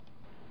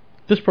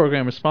This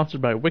program is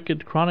sponsored by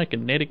Wicked Chronic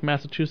in Natick,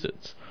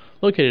 Massachusetts.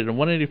 Located on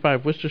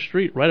 185 Worcester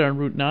Street, right on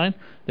Route 9,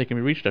 they can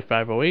be reached at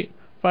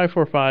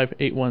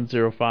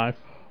 508-545-8105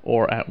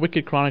 or at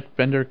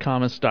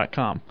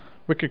wickedchronicvendorcommons.com.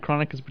 Wicked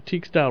Chronic is a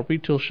boutique-style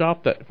retail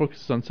shop that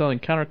focuses on selling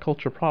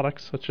counterculture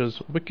products such as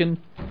Wiccan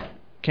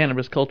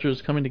cannabis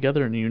cultures coming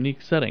together in a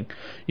unique setting.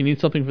 You need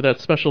something for that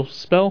special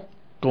spell?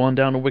 Go on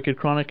down to Wicked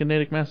Chronic in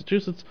Natick,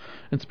 Massachusetts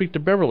and speak to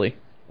Beverly.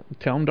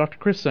 Tell him Dr.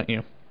 Chris sent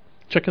you.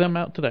 Check them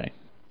out today.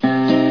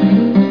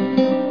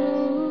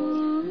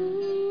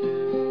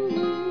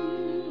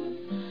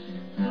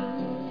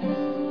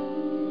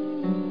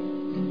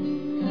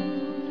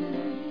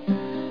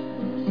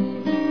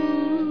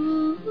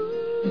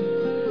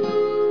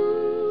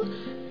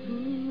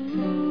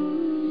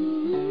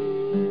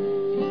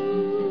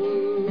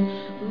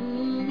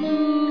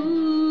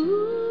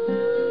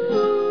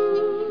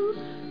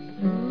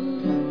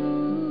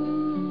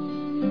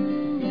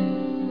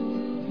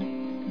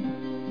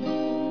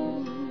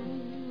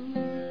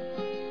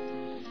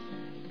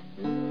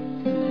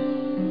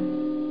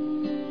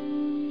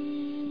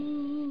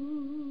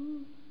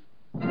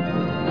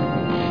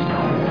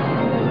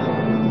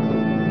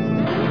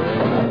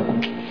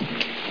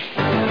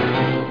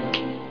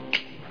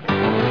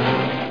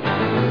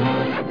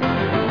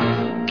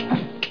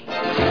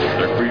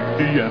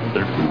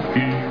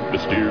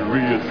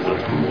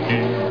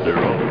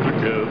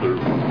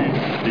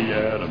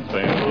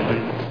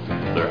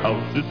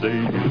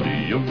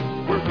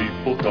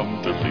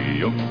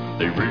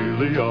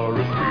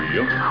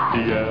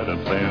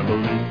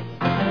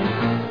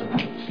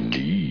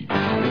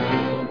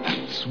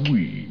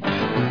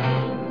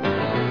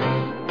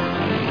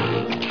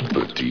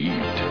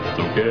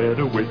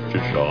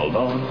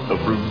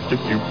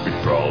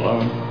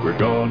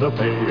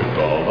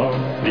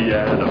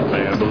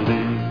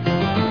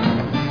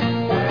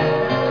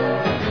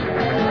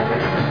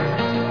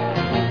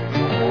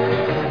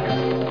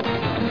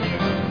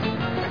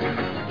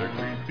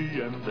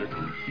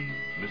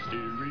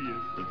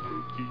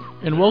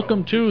 And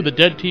welcome to the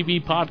Dead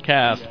TV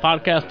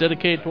podcast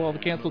dedicated to all the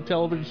canceled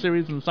television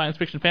series in the science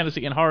fiction,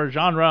 fantasy, and horror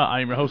genre. I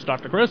am your host,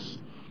 Dr. Chris.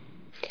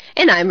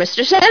 And I'm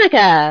Mr.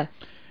 Seneca.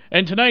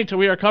 And tonight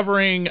we are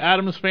covering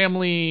Addams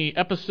Family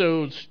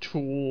episodes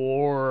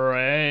 22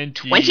 and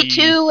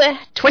 23.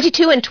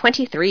 22 and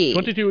 23,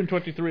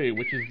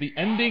 which is the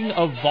ending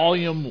of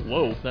volume...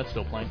 Whoa, that's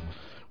still playing.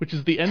 Which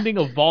is the ending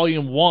of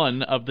volume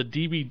 1 of the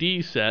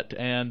DVD set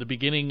and the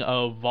beginning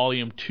of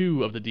volume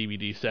 2 of the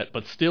DVD set,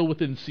 but still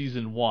within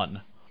season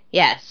 1.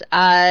 Yes,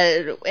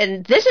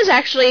 and this is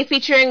actually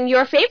featuring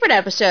your favorite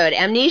episode,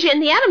 Amnesia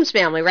in the Addams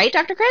Family, right,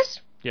 Dr.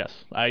 Chris?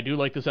 Yes, I do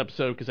like this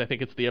episode because I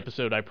think it's the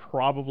episode I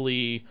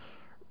probably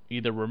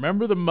either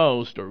remember the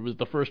most or it was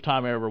the first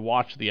time I ever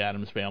watched the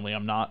Addams Family.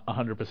 I'm not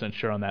 100%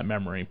 sure on that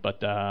memory,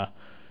 but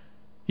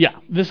yeah,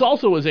 this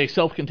also is a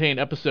self-contained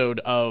episode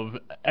of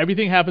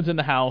everything happens in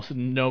the house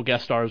and no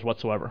guest stars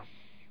whatsoever.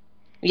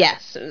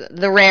 Yes,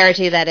 the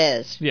rarity that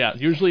is. Yeah,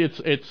 usually it's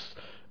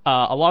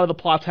a lot of the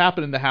plots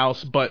happen in the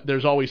house, but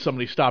there's always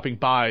somebody stopping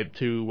by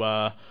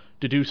to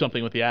do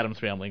something with the Addams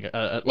Family,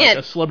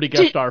 a celebrity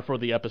guest star for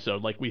the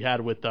episode, like we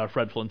had with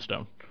Fred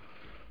Flintstone.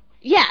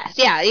 Yes,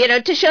 yeah,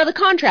 to show the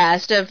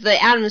contrast of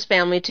the Addams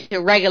Family to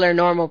regular,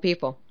 normal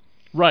people.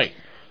 Right.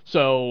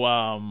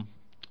 So,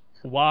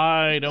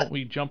 why don't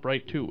we jump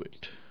right to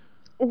it?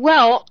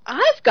 Well,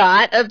 I've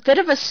got a bit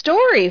of a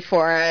story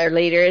for our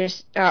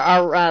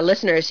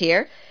listeners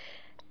here.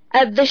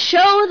 The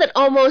show that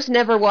almost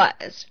never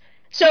was.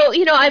 So,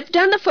 I've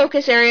done the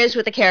focus areas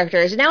with the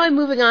characters, and now I'm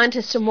moving on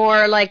to some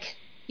more,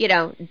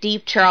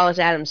 deep Charles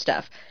Addams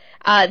stuff.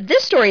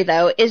 This story,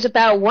 though, is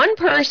about one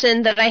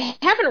person that I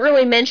haven't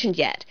really mentioned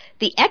yet,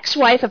 the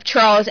ex-wife of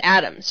Charles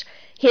Addams.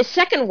 His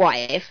second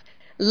wife,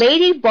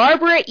 Lady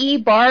Barbara E.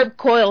 Barb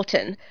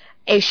Coylton,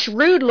 a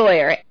shrewd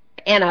lawyer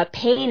and a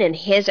pain in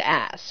his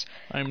ass.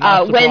 I'm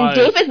not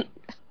surprised.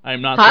 I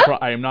am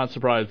not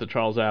surprised that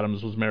Charles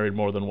Addams was married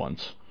more than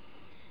once.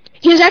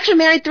 He was actually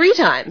married 3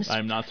 times.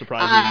 I'm not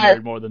surprised he was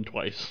married more than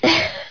twice.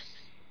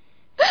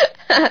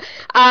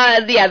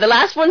 The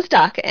last one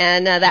stuck,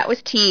 and that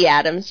was T.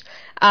 Addams.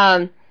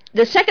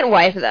 The second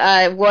wife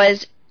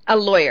was a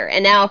lawyer,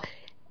 and now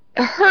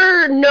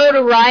her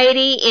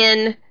notoriety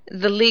in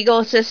the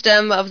legal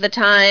system of the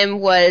time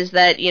was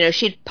that,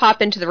 she'd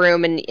pop into the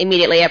room and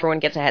immediately everyone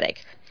gets a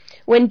headache.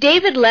 When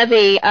David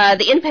Levy,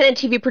 the independent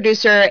TV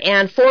producer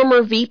and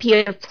former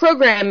VP of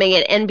programming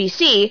at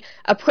NBC,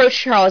 approached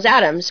Charles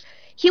Addams,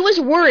 he was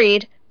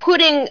worried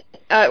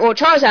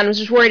Charles Addams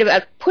was worried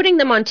about putting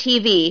them on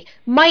TV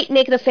might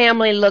make the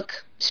family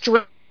look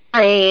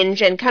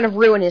strange and kind of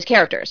ruin his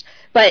characters.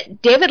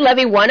 But David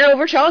Levy won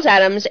over Charles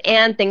Addams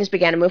and things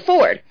began to move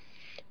forward.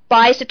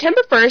 By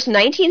September 1st,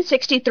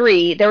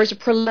 1963, there was a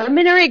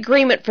preliminary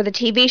agreement for the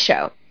TV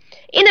show.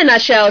 In a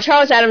nutshell,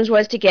 Charles Addams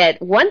was to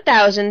get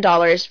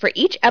 $1,000 for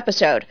each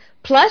episode,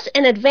 plus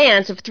an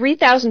advance of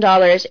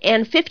 $3,000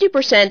 and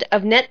 50%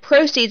 of net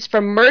proceeds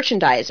from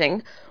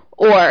merchandising,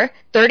 or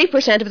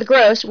 30% of the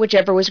gross,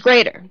 whichever was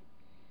greater.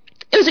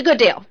 It was a good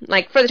deal.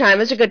 For the time,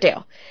 it was a good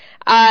deal.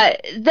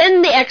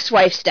 Then the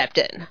ex-wife stepped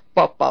in.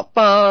 Ba, ba,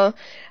 ba.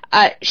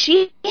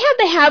 She had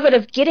the habit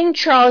of getting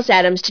Charles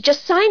Addams to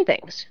just sign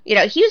things. You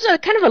know, he was a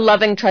kind of a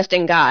loving,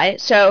 trusting guy,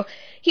 so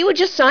he would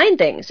just sign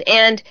things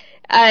and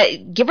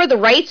give her the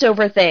rights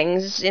over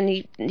things, and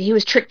he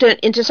was tricked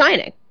into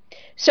signing.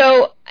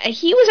 So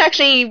he was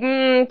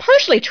actually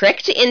partially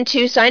tricked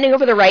into signing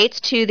over the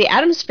rights to the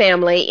Addams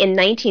Family in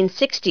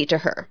 1960 to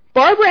her.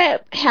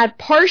 Barbara had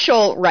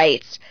partial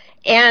rights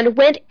and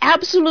went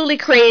absolutely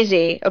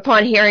crazy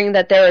upon hearing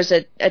that there was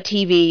a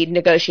TV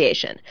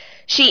negotiation.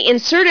 She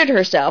inserted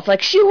herself,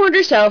 like shoehorned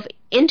herself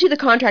into the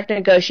contract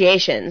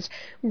negotiations,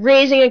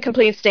 raising a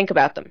complete stink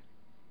about them.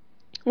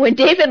 When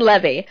David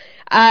Levy,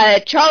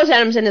 Charles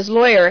Addams and his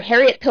lawyer,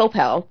 Harriet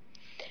Pilpel,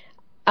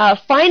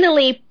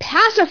 finally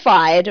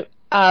pacified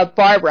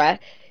Barbara,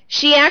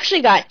 she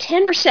actually got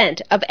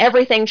 10% of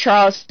everything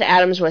Charles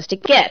Addams was to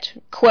get,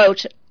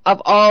 quote,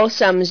 of all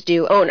sums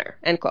due owner,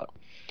 end quote.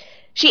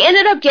 She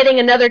ended up getting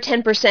another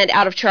 10%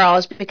 out of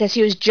Charles because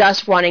he was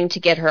just wanting to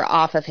get her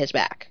off of his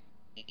back.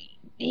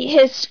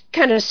 His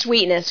kind of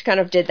sweetness kind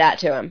of did that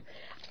to him.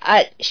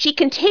 She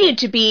continued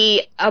to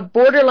be a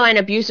borderline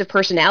abusive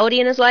personality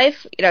in his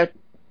life. You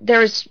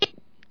know,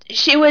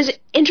 she was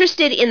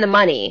interested in the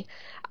money.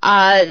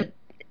 I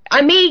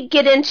may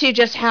get into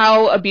just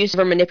how abusive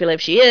or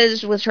manipulative she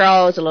is with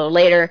Charles a little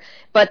later,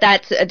 but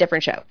that's a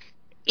different show,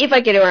 if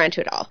I get around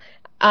to it all.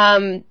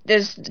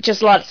 There's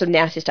just lots of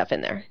nasty stuff in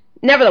there.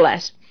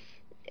 Nevertheless,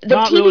 the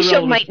TV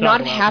show might not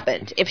have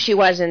happened if she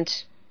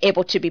wasn't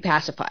able to be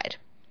pacified.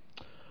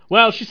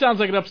 Well, she sounds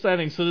like an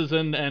upstanding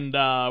citizen, and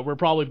we're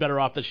probably better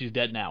off that she's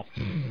dead now.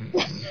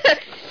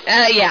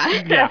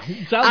 Yeah.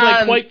 Sounds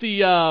like quite the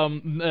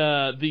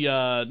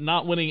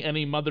not winning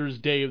any Mother's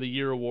Day of the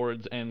Year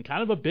awards and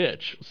kind of a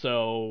bitch.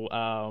 So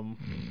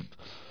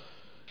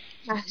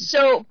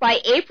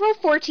by April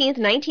 14th,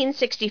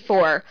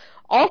 1964,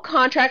 all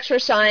contracts were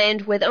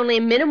signed with only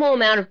a minimal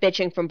amount of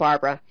bitching from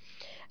Barbara.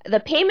 The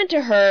payment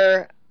to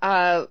her,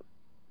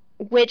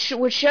 which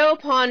would show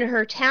upon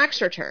her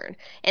tax return,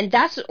 and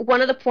that's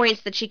one of the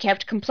points that she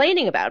kept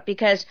complaining about,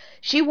 because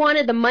she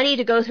wanted the money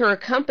to go through her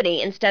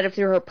company instead of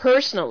through her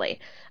personally,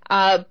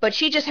 but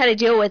she just had to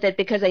deal with it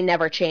because they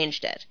never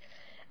changed it.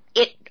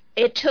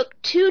 It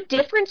took 2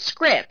 different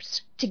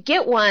scripts to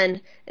get one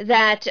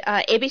that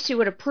ABC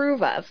would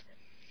approve of,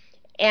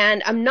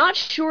 and I'm not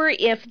sure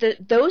if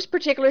those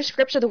particular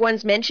scripts are the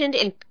ones mentioned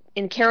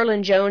in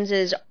Carolyn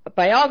Jones's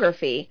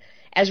biography,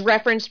 as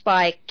referenced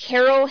by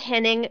Carol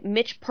Henning,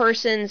 Mitch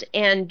Parsons,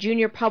 and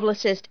junior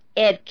publicist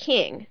Ed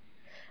King.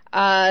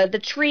 The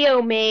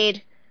trio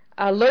made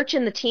Lurch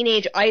and the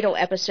Teenage Idol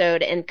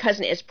episode and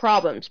Cousin Is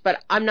Problems,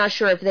 but I'm not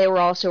sure if they were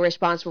also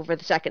responsible for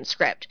the second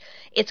script.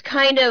 It's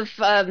kind of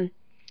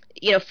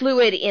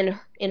fluid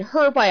in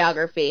her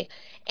biography.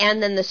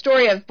 And then the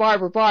story of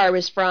Barbara Barr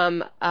is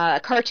from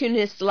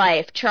Cartoonist's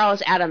Life,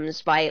 Charles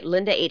Addams by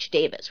Linda H.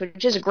 Davis,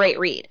 which is a great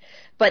read.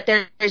 But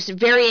there's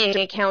varying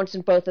accounts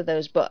in both of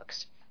those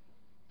books.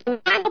 The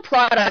final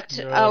product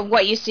of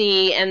what you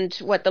see and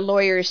what the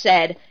lawyers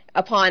said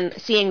upon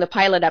seeing the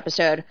pilot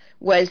episode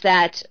was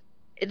that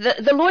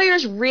the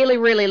lawyers really,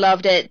 really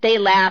loved it. They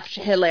laughed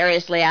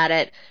hilariously at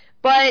it.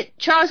 But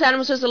Charles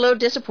Addams was a little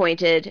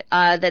disappointed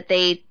that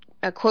they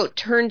quote,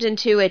 turned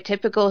into a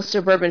typical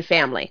suburban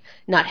family.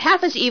 Not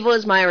half as evil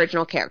as my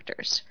original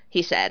characters,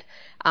 he said.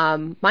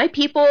 My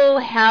people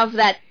have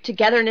that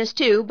togetherness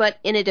too, but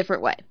in a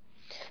different way.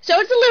 So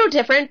it's a little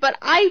different, but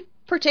I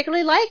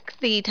particularly like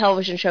the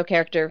television show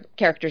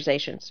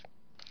characterizations.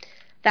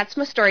 That's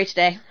my story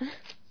today.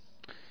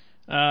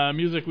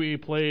 Music we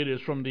played is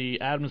from the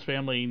Addams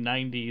Family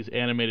 90s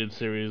animated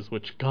series,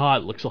 which,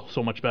 God, looks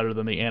so much better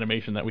than the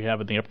animation that we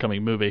have in the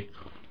upcoming movie.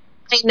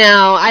 I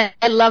know.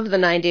 I love the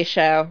 90s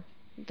show.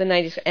 The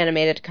 90s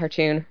animated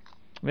cartoon.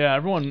 Yeah,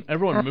 everyone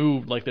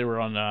moved like they were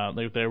on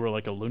they were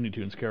like a Looney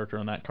Tunes character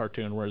on that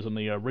cartoon, whereas in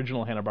the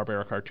original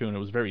Hanna-Barbera cartoon it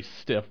was very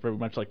stiff, very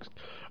much like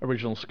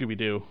original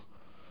Scooby-Doo.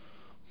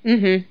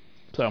 Mm-hmm.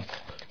 So,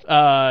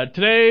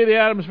 today the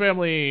Addams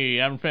Family,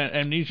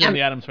 Amnesia and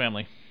the Addams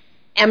Family.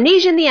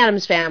 Amnesia and the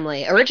Addams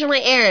Family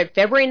originally aired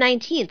February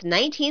 19th,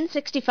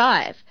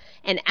 1965.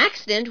 An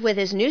accident with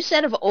his new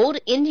set of old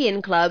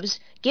Indian clubs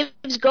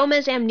gives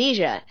Gomez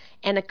amnesia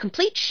and a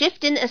complete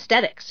shift in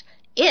aesthetics.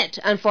 It,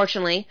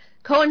 unfortunately,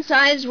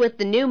 coincides with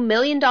the new $1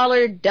 million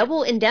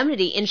double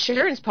indemnity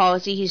insurance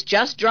policy he's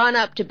just drawn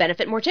up to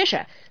benefit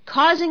Morticia,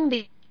 causing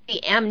the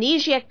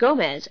amnesiac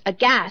Gomez,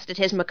 aghast at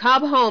his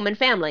macabre home and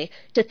family,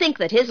 to think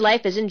that his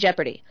life is in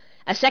jeopardy.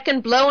 A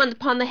second blow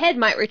upon the head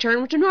might return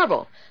him to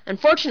normal.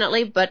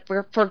 Unfortunately, but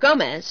for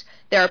Gomez,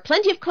 there are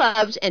plenty of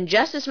clubs and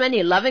just as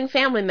many loving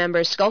family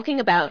members skulking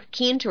about,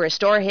 keen to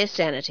restore his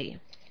sanity.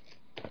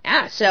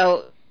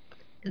 So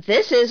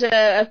this is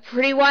a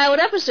pretty wild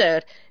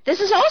episode. This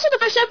is also the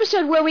first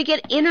episode where we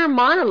get inner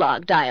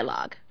monologue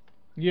dialogue.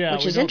 Yeah,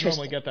 which we is don't interesting.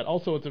 normally get that.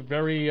 Also, it's a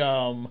very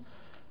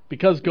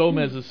because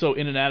Gomez is so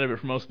in and out of it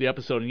for most of the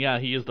episode, and yeah,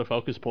 he is the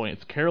focus point.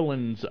 It's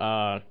Carolyn's.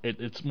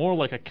 It's more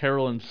like a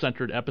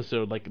Carolyn-centered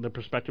episode. Like the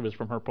perspective is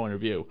from her point of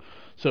view,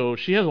 so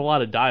she has a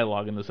lot of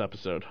dialogue in this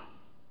episode.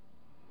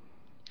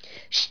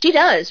 She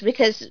does,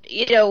 because,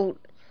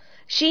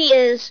 she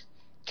is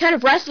kind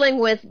of wrestling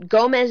with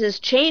Gomez's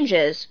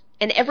changes,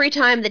 and every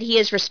time that he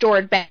is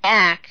restored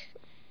back,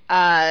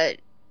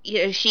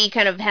 she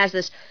kind of has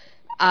this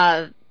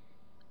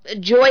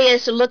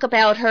joyous look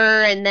about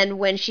her, and then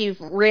when she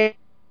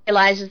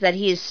realizes that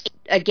he's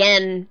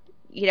again,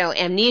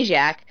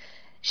 amnesiac,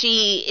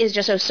 she is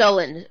just so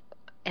sullen.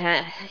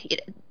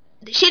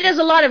 She does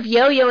a lot of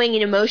yo-yoing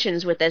in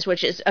emotions with this,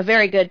 which is a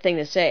very good thing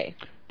to say.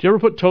 Do you ever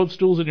put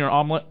toadstools in your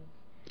omelet?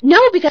 No,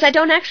 because I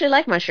don't actually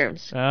like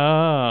mushrooms.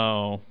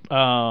 Oh.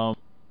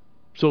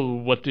 So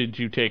what did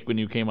you take when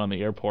you came on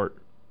the airport?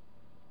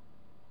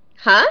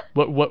 Huh?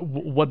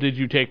 What did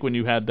you take when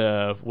you were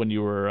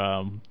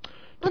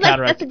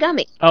that's a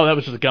gummy. Oh, that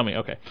was just a gummy.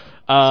 Okay.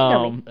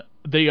 Gummy.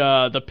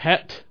 The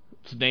pet's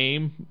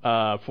name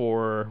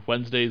for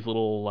Wednesday's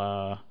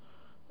little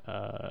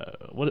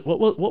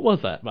what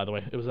was that, by the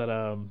way? It was that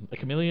a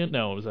chameleon?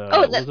 No, it was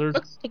a lizard.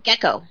 Looks like a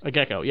gecko. A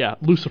gecko, yeah,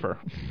 Lucifer.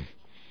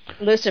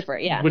 Lucifer,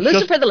 yeah.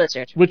 Lucifer the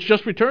lizard. Which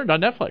just returned on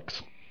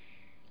Netflix.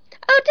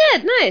 Oh, it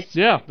did? Nice.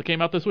 Yeah, it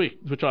came out this week,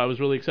 which I was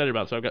really excited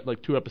about. So I've got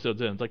like 2 episodes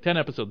in. It's like 10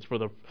 episodes for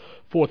the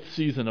 4th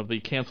season of the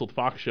canceled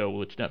Fox show,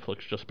 which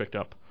Netflix just picked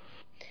up.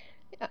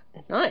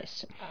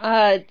 Nice.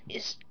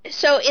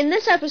 So in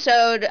this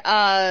episode,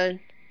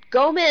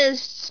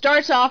 Gomez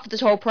starts off this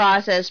whole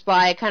process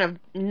by kind of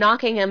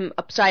knocking him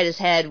upside his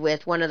head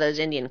with one of those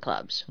Indian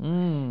clubs.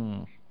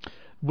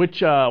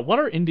 What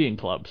are Indian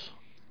clubs?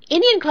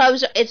 Indian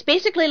clubs, it's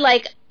basically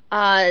like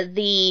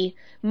the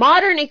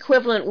modern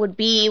equivalent would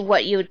be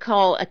what you would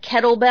call a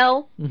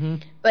kettlebell,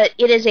 but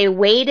it is a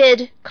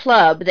weighted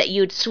club that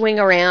you'd swing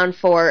around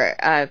for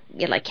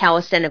like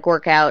calisthenic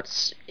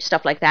workouts,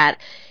 stuff like that.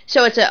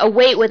 So it's a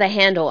weight with a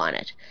handle on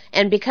it.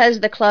 And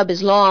because the club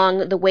is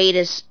long, the weight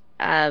is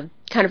kind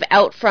of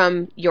out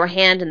from your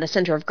hand in the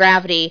center of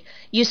gravity,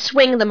 you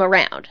swing them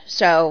around.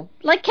 So,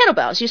 like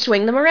kettlebells, you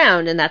swing them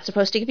around, and that's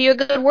supposed to give you a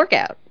good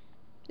workout.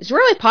 It's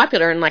really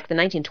popular in like the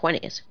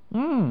 1920s.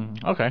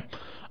 Okay.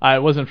 I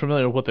wasn't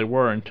familiar with what they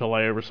were until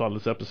I ever saw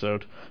this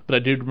episode, but I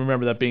do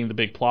remember that being the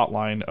big plot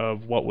line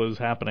of what was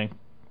happening.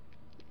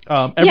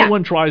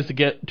 Everyone tries to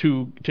get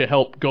to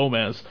help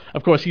Gomez.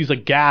 Of course, he's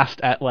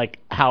aghast at like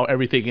how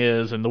everything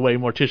is and the way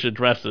Morticia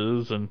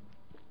dresses, and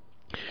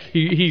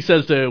he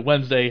says to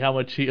Wednesday how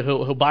much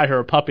he'll buy her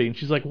a puppy, and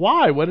she's like,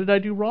 "Why? What did I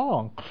do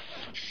wrong?"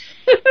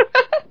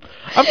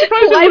 I'm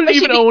surprised they wouldn't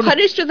even own.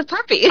 Punished with a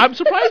puppy. I'm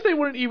surprised they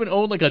wouldn't even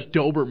own like a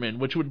Doberman,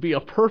 which would be a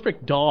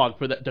perfect dog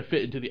for that to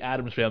fit into the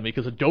Addams Family,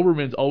 because a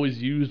Doberman's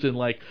always used in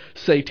like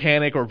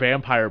satanic or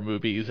vampire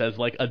movies as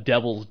like a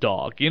devil's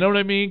dog. You know what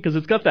I mean? Because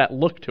it's got that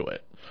look to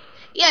it.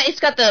 Yeah, it's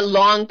got the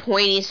long,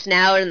 pointy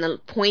snout and the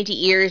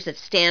pointy ears that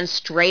stand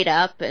straight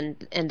up,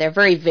 and they're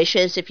very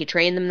vicious if you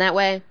train them that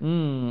way.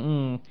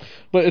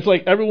 But it's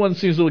like everyone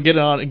seems to get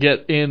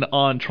in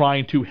on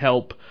trying to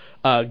help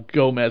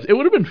Gomez. It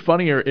would have been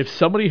funnier if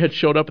somebody had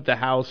showed up at the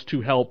house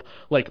to help,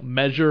 like,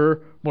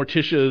 measure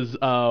Morticia's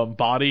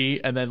body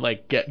and then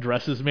like get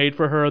dresses made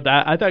for her.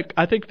 That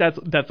I think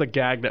that's a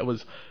gag that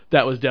was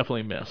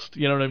definitely missed.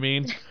 You know what I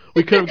mean?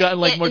 We could have gotten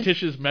like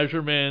Morticia's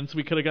measurements.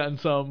 We could have gotten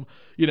some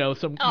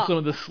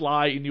of the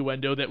sly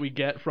innuendo that we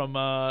get from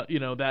that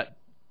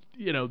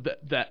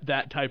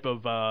type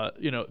of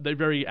the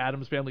very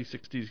Addams Family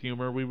 60s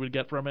humor we would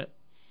get from it.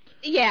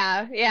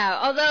 Yeah.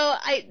 Although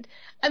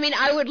I mean,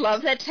 I would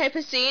love that type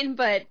of scene,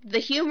 but the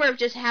humor of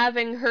just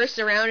having her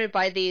surrounded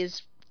by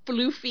these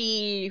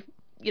floofy,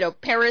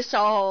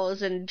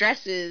 parasols and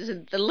dresses,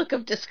 and the look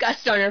of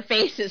disgust on her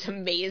face is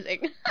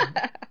amazing.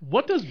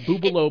 What does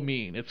Boobalo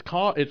mean? It's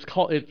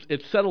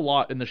said a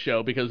lot in the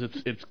show because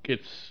it's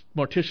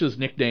Morticia's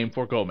nickname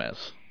for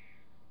Gomez.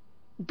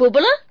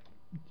 Boobala?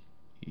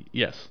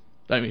 Yes.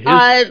 I mean,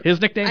 his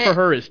nickname for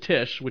her is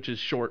Tish, which is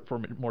short for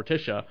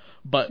Morticia,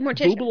 but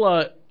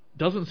Boobala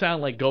doesn't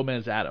sound like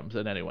Gomez Addams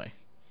in any way.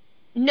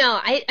 No,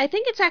 I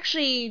think it's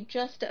actually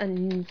just a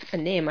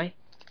name. I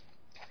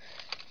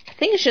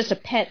think it's just a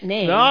pet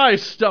name. I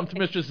stumped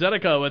Mistress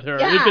Zedeca with her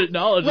infinite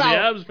knowledge of the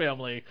Addams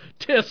Family.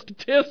 Tisk,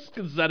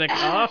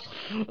 Zedeca.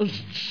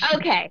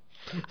 Okay.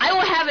 I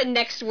will have it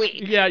next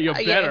week. Yeah, you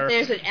better.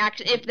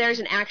 If there's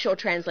an actual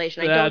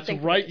translation. That's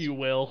right, you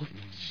will.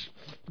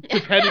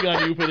 Depending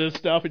on you for this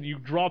stuff, and you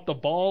drop the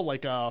ball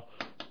like a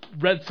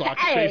Red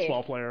Sox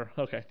baseball player.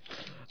 Okay.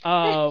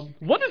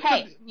 What is?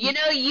 Hey, you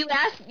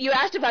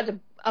asked about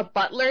a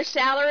butler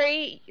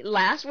salary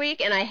last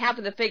week, and I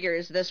have the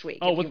figures this week.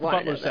 Oh, what's the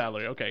butler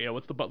salary? Okay, yeah,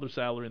 what's the butler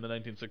salary in the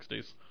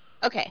 1960s?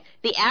 Okay,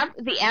 the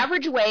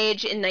average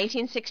wage in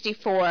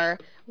 1964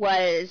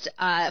 was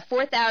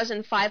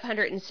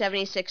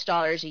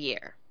 $4,576 a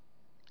year.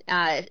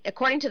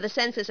 According to the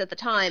census at the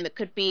time, it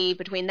could be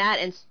between that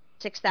and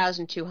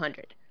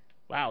 $6,200.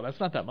 Wow, that's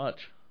not that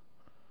much.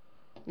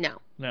 No.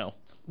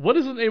 What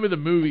is the name of the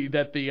movie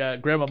that the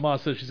grandmama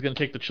says she's going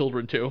to take the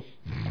children to?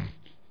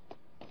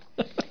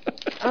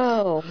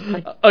 Oh,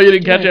 you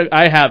didn't catch it?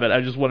 I have it.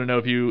 I just want to know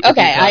if you...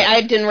 Okay,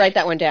 I didn't write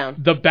that one down.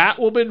 The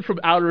Batwoman from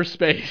Outer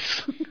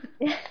Space.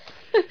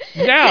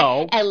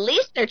 Now, at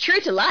least they're true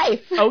to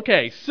life.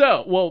 Okay,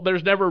 so, well,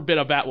 there's never been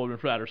a Batwoman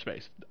from outer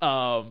space.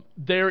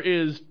 There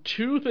is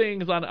 2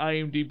 things on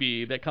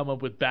IMDb that come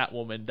up with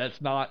Batwoman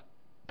that's not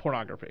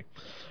pornography.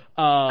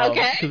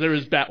 Okay. Because there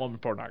is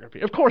Batwoman pornography.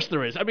 Of course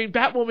there is. I mean,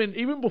 Batwoman,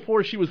 even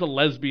before she was a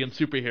lesbian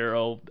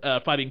superhero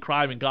fighting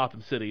crime in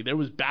Gotham City, there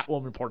was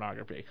Batwoman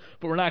pornography.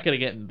 But we're not going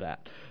to get into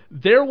that.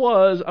 There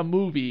was a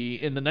movie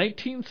in the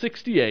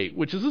 1968,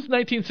 which is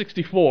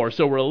 1964,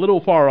 so we're a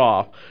little far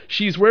off.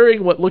 She's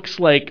wearing what looks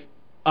like,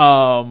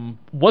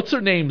 what's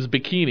her name's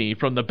bikini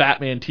from the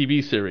Batman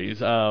TV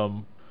series.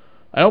 I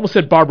almost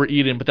said Barbara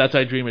Eden, but that's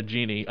I Dream of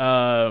Jeannie.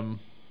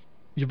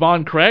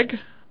 Yvonne Craig?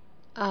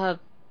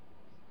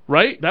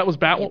 Right? That was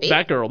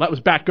Batgirl. That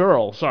was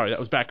Batgirl. Sorry, that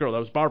was Batgirl. That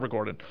was Barbara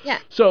Gordon. Yeah.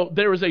 So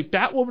there was a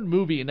Batwoman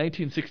movie in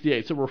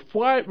 1968. So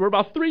we're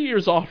about 3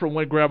 years off from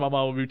when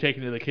Grandmama will be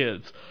taken to the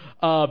kids.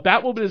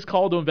 Batwoman is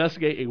called to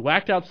investigate a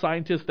whacked-out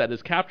scientist that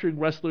is capturing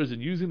wrestlers and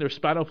using their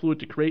spinal fluid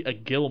to create a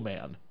gill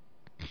man.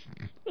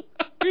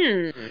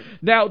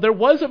 Now, there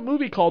was a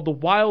movie called The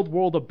Wild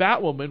World of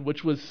Batwoman,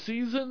 which was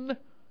season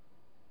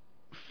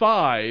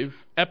 5,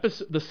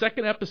 the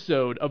second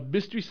episode of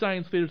Mystery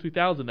Science Theater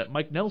 3000 that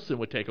Mike Nelson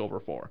would take over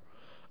for,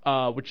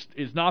 which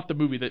is not the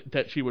movie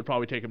that she would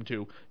probably take him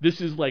to.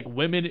 This is like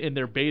women in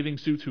their bathing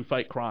suits who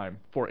fight crime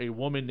for a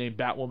woman named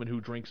Batwoman who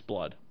drinks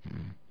blood.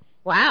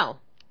 Wow.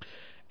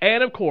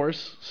 And, of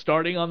course,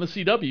 starting on the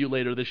CW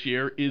later this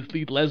year is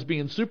the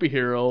lesbian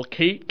superhero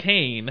Kate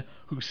Kane,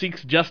 who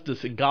seeks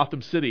justice in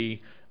Gotham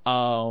City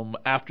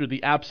after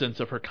the absence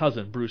of her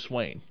cousin, Bruce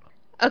Wayne.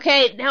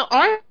 Okay, now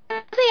are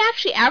they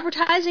actually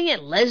advertising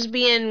it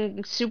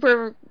lesbian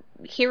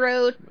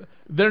superhero?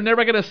 They're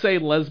never going to say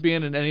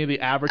lesbian in any of the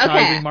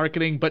advertising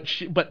marketing,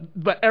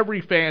 but every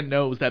fan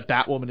knows that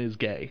Batwoman is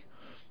gay.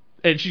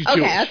 And she's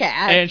Jewish.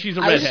 And she's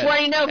a redhead. I was just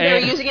wanting to know if they were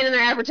using it in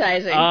their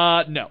advertising.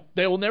 No.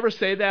 They will never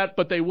say that,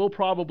 but they will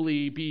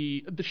probably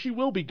be... She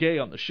will be gay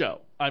on the show.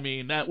 I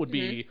mean, that would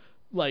be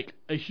like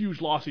a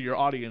huge loss of your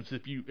audience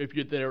if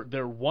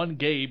their one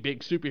gay big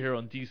superhero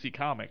in DC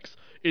Comics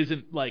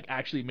isn't like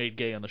actually made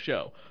gay on the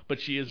show.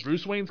 But she is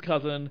Bruce Wayne's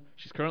cousin.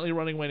 She's currently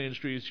running Wayne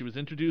Industries. She was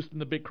introduced in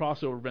the big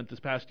crossover event this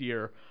past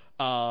year.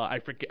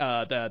 I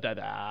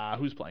forget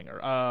who's playing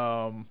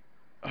her.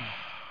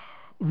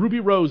 Ruby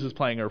Rose is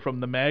playing her from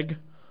The Meg.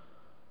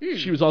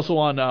 She was also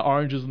on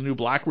Orange is the New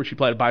Black, where she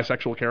played a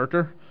bisexual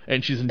character,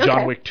 and she's in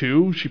John Wick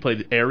 2. She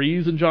played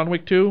Ares in John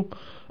Wick 2.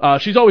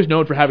 She's always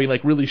known for having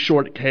like really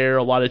short hair,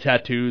 a lot of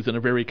tattoos, and a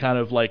very kind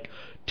of like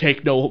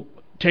take no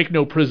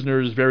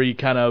prisoners, very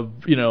kind of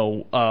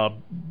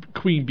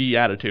queen bee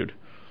attitude.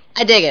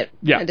 I dig it.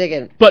 Yeah, I dig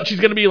it. But she's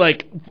gonna be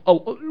like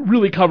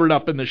really covered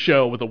up in the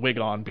show with a wig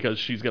on because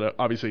she's gonna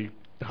obviously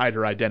hide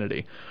her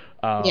identity.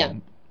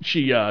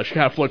 She kind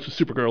of flirts with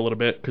Supergirl a little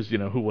bit because,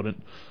 who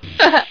wouldn't?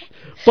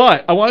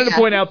 But I wanted to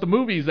point out the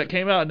movies that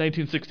came out in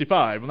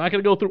 1965. I'm not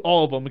going to go through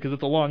all of them because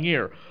it's a long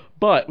year.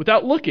 But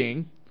without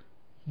looking,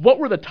 what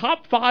were the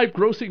top 5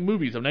 grossing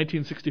movies of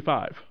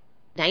 1965?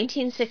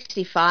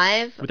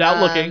 1965? Without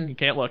looking, you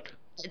can't look.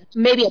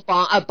 Maybe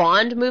a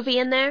Bond movie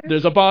in there?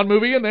 There's a Bond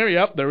movie in there,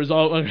 yep. There's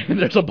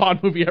a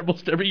Bond movie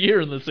almost every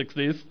year in the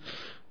 60s.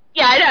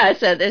 Yeah, I know.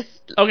 So this.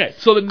 Okay,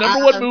 so the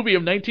number one movie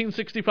of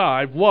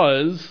 1965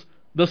 was...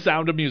 The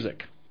Sound of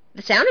Music.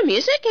 The Sound of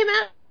Music came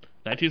out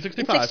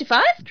 1965.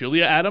 65?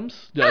 Julia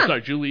Adams.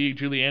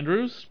 Julie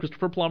Andrews.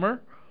 Christopher Plummer.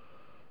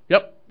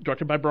 Yep.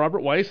 Directed by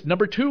Robert Weiss.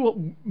 Number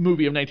 2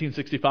 movie of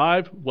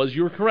 1965 was,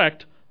 you were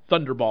correct,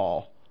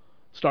 Thunderball,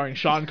 starring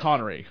Sean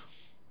Connery.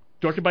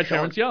 Directed by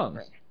Terrence Young.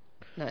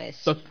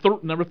 Nice. The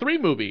number 3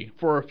 movie,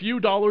 For a Few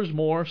Dollars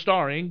More,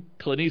 starring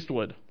Clint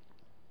Eastwood.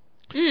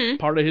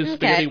 Part of his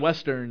spaghetti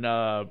western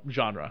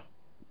genre.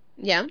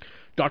 Yeah.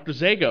 Dr.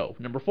 Zago.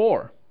 Number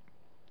 4.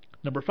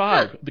 Number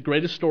 5, The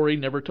Greatest Story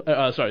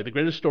The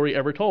Greatest Story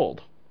Ever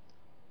Told.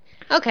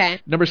 Okay.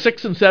 Number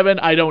 6 and 7,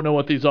 I don't know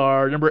what these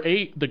are. Number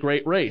 8, The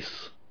Great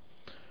Race.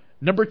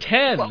 Number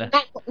 10.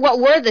 What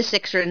were the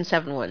 6 and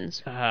 7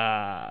 ones?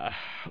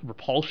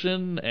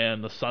 Repulsion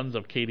and The Sons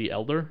of Katie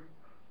Elder.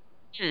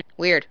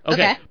 Weird.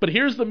 Okay. But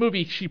here's the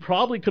movie she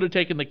probably could have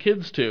taken the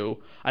kids to.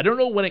 I don't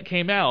know when it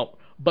came out,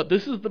 but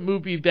this is the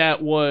movie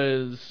that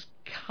was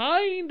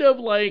kind of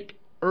like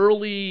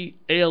early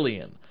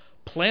Alien.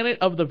 Planet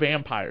of the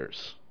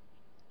Vampires.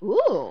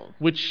 Ooh.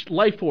 Which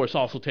Life Force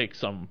also takes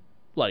some,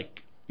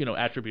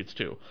 attributes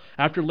to.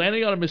 After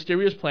landing on a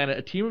mysterious planet,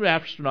 a team of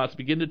astronauts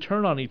begin to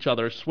turn on each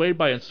other, swayed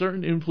by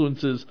uncertain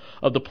influences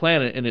of the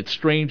planet and its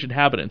strange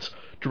inhabitants.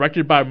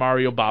 Directed by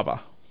Mario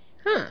Bava.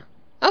 Huh.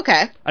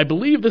 Okay. I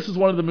believe this is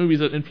one of the movies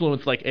that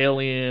influenced,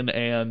 Alien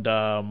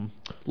and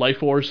Life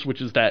Force,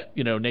 which is that,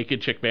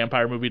 naked chick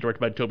vampire movie directed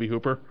by Tobe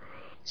Hooper.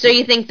 So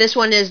you think this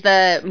one is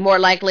the more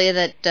likely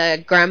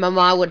that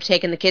Grandmama would have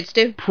taken the kids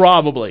to?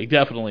 Probably.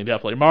 Definitely.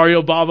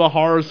 Mario Bava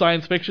horror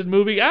science fiction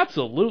movie?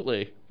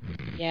 Absolutely.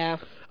 Yeah.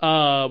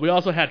 We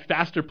also had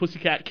Faster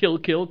Pussycat Kill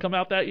Kill come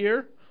out that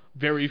year.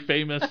 Very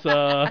famous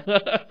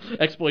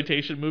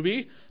exploitation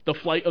movie. The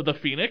Flight of the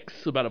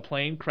Phoenix, about a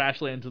plane crash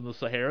lands in the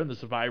Sahara and the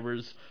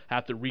survivors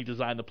have to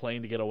redesign the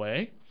plane to get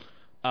away.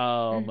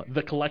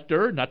 The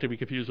Collector, not to be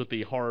confused with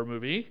the horror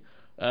movie.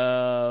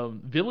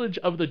 Village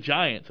of the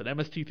Giants, an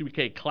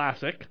MST3K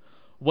classic.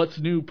 What's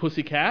New,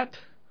 Pussycat?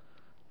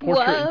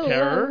 Portrait in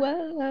Terror.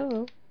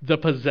 Whoa. The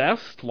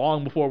Possessed.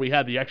 Long before we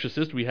had The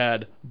Exorcist, we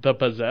had The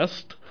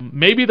Possessed.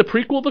 Maybe the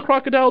prequel to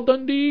Crocodile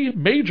Dundee?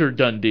 Major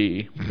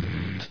Dundee.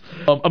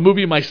 A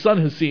movie my son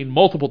has seen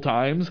multiple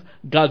times.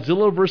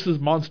 Godzilla vs.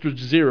 Monster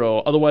Zero,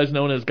 otherwise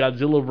known as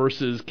Godzilla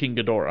vs. King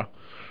Ghidorah.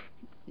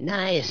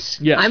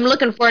 Nice. Yes. I'm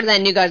looking forward to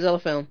that new Godzilla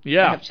film.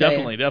 Yeah,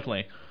 definitely.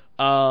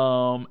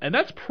 And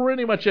that's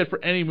pretty much it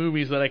for any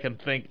movies that I can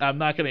think. I'm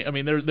not gonna. I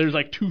mean, there's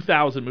like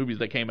 2,000 movies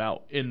that came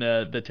out in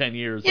the 10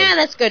 years. Yeah,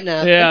 that's good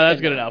enough. Yeah, that's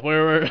good enough.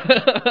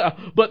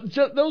 But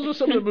those are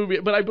some of the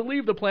movies. But I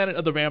believe The Planet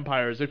of the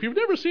Vampires. If you've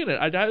never seen it,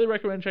 I'd highly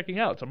recommend checking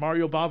out. It's a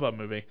Mario Bava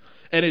movie,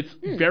 and it's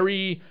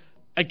very.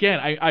 Again,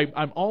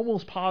 I'm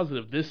almost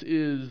positive this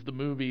is the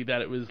movie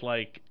that it was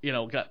like,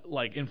 got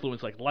like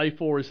influenced like Life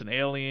Force and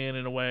Alien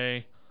in a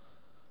way.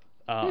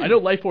 I know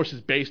Life Force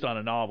is based on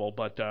a novel,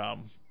 but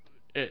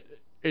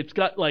it's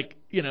got like,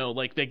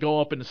 like they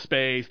go up into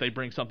space, they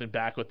bring something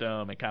back with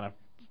them, and kind of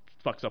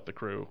fucks up the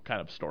crew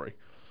kind of story.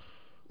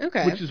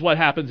 Okay. Which is what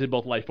happens in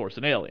both Life Force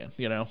and Alien,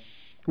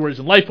 Whereas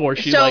in Life Force,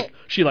 she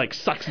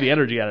sucks the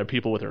energy out of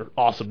people with her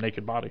awesome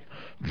naked body.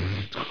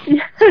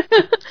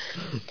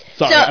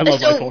 Sorry, I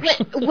love Life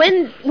Force.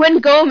 when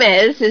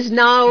Gomez is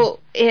now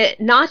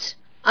not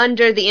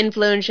under the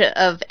influence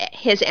of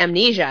his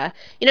amnesia,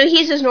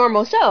 he's his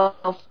normal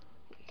self.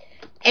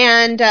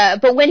 And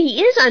but when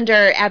he is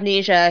under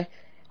amnesia,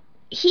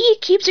 he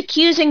keeps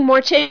accusing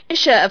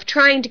Morticia of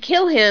trying to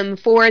kill him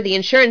for the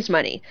insurance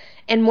money.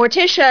 And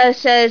Morticia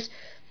says,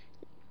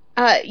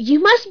 "You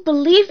must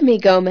believe me,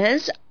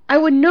 Gomez. I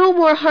would no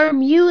more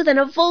harm you than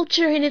a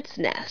vulture in its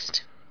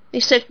nest." He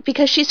said,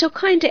 because she's so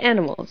kind to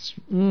animals.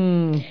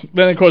 Then,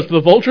 of course,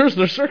 the vultures,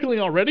 they're circling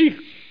already.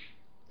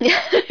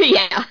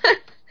 Yeah.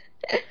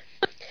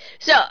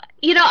 So,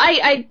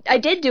 I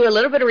did do a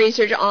little bit of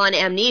research on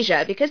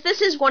amnesia, because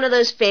this is one of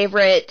those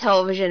favorite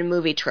television and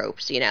movie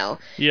tropes, Yeah,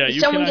 you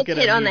someone cannot gets get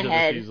hit on the amnesia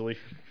head. this easily.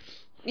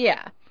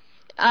 Yeah.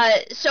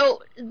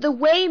 So the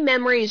way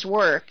memories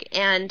work,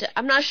 and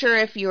I'm not sure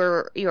if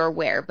you're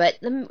aware, but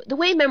the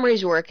way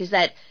memories work is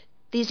that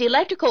these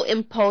electrical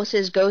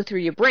impulses go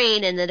through your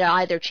brain, and it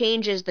either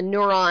changes the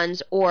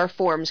neurons or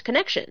forms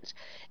connections.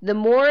 The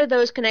more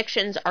those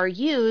connections are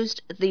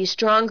used, the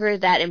stronger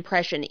that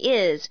impression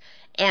is,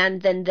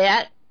 and then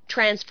that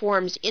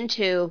transforms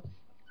into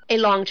a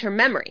long-term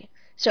memory.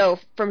 So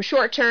from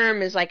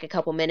short-term is like a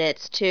couple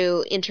minutes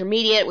to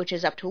intermediate, which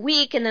is up to a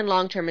week, and then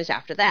long-term is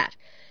after that.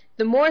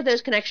 The more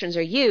those connections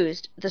are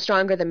used, the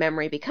stronger the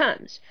memory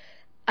becomes.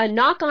 A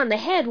knock on the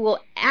head will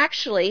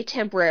actually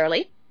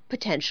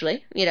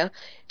potentially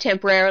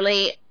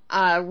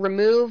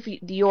remove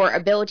your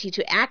ability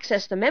to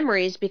access the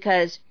memories,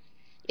 because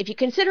if you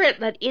consider it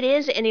that it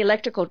is an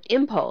electrical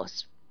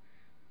impulse,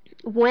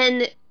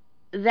 when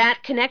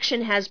that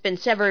connection has been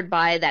severed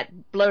by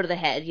that blow to the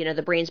head,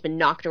 the brain's been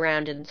knocked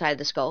around inside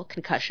the skull,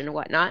 concussion and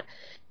whatnot,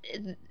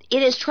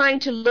 it is trying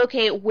to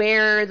locate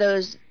where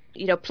those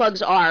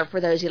plugs are for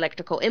those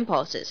electrical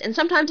impulses. And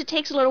sometimes it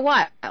takes a little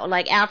while.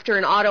 Like after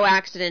an auto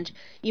accident,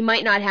 you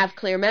might not have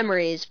clear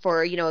memories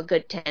for, a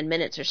good 10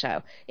 minutes or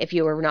so if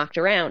you were knocked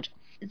around.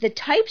 The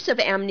types of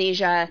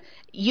amnesia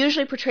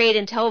usually portrayed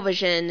in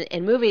television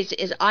and movies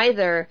is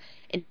either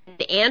an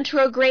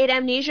anterograde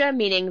amnesia,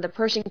 meaning the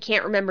person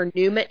can't remember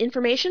new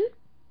information,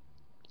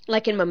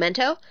 like in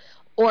Memento,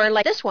 or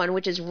like this one,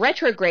 which is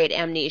retrograde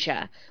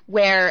amnesia,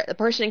 where the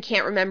person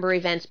can't remember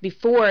events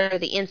before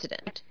the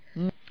incident.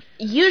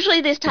 Usually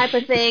this type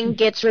of thing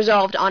gets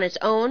resolved on its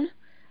own.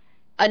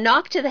 A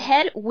knock to the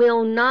head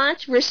will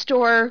not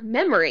restore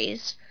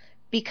memories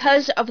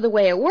because of the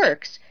way it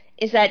works,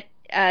 is that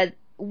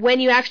when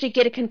you actually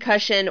get a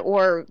concussion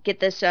or get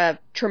this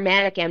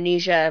traumatic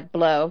amnesia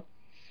blow,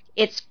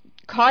 it's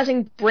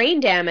causing brain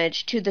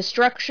damage to the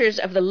structures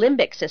of the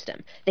limbic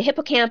system, the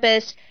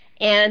hippocampus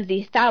and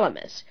the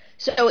thalamus.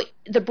 So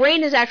the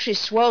brain is actually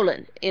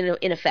swollen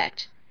in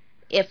effect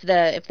if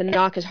the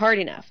knock is hard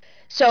enough.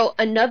 So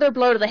another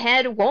blow to the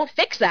head won't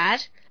fix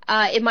that.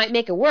 It might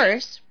make it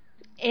worse.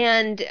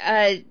 And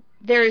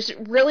there's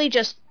really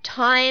just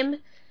time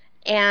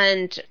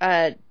and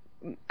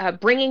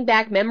bringing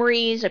back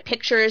memories,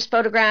 pictures,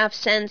 photographs,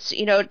 sense,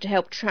 to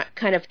help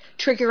kind of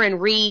trigger and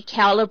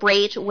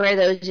recalibrate where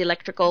those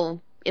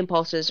electrical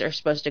impulses are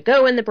supposed to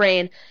go in the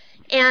brain,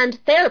 and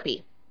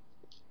therapy.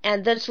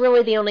 And that's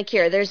really the only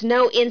cure. There's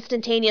no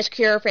instantaneous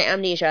cure for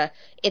amnesia.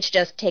 It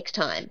just takes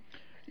time.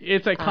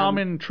 It's a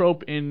common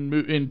trope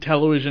in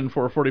television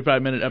for a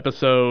 45-minute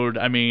episode.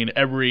 I mean,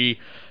 every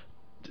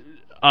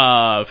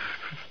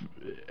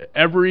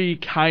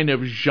kind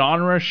of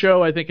genre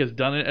show, I think, has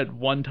done it at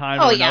one time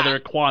or another. Yeah.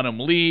 Quantum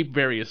Leap,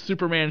 various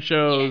Superman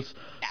shows,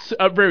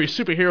 various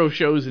superhero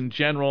shows in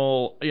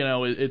general.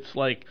 It's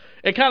like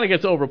it kind of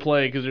gets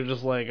overplayed because you're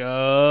just like,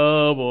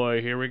 oh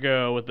boy, here we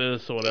go with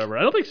this or whatever.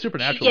 I don't think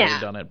Supernatural would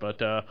have done it,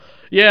 but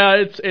yeah,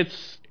 it's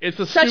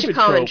a such stupid a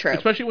common trope,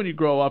 especially when you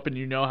grow up and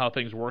you know how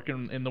things work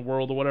in the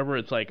world or whatever.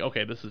 It's like,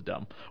 okay, this is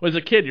dumb. As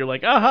a kid, you're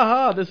like, ah ha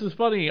ha, this is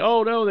funny.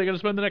 Oh no, they're gonna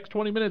spend the next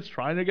 20 minutes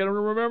trying to get them to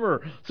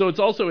remember. So it's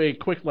also a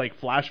quick like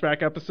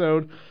flashback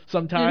episode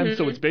sometimes.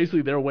 So it's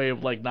basically their way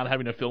of like not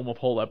having to film a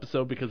whole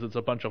episode because it's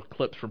a bunch of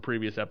clips from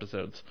previous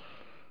episodes.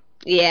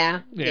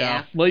 Yeah.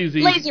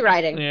 Lazy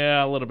writing.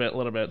 Yeah, a little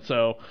bit.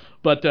 So,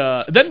 but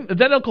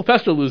then Uncle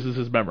Fester loses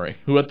his memory,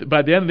 who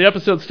by the end of the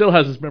episode still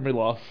has his memory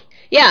loss.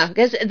 Yeah,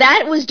 because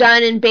that was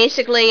done in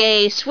basically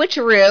a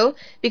switcheroo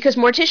because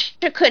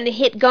Morticia couldn't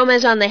hit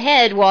Gomez on the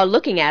head while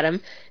looking at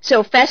him,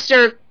 so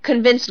Fester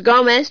convinced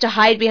Gomez to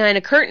hide behind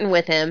a curtain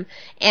with him,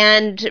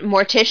 and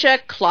Morticia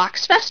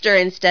clocks Fester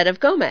instead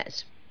of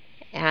Gomez.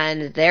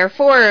 And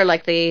therefore,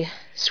 like, the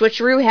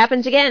switcheroo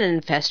happens again,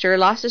 and Fester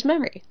lost his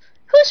memory.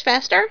 Who's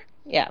Fester?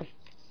 Yeah.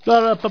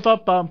 Jinx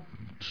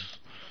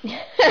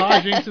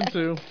and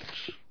Sue.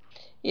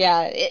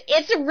 Yeah,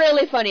 it's a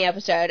really funny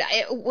episode.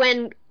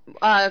 When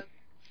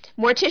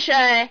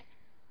Morticia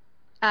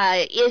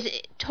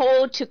is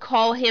told to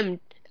call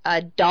him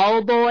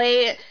Doll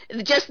Boy,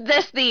 just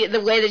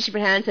the way that she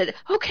pronounced it.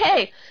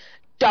 Okay,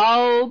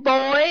 Doll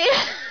Boy.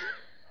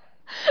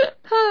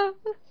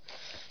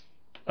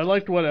 I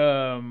liked what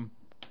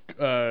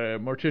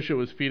Morticia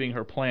was feeding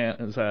her plant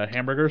as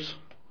hamburgers.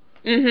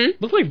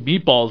 Mm-hmm. Looks like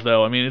meatballs,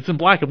 though. I mean, it's in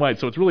black and white,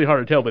 so it's really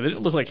hard to tell, but they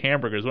didn't look like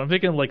hamburgers. When I'm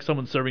thinking like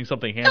someone serving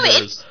something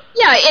hamburgers.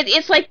 They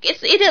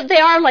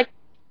are like.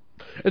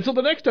 And so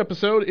the next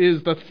episode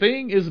is The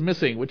Thing is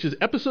Missing, which is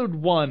episode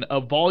 1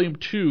 of volume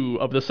 2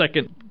 of the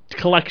second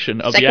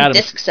collection of the Addams.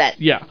 Second disc set.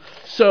 Yeah.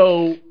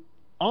 So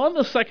on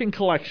the second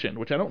collection,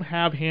 which I don't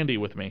have handy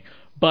with me,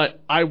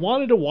 but I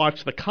wanted to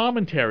watch the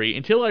commentary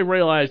until I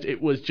realized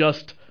it was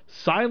just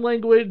sign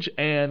language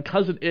and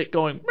Cousin It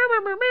going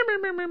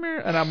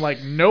and I'm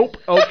like, nope,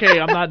 okay,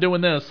 I'm not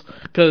doing this,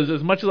 because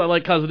as much as I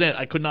like Cousin It,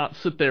 I could not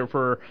sit there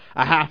for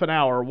a half an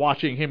hour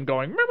watching him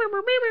going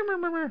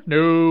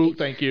no,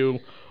 thank you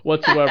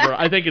whatsoever.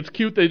 I think it's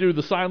cute they do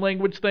the sign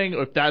language thing,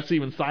 or if that's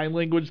even sign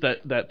language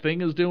that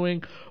thing is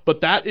doing,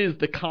 but that is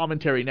the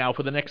commentary now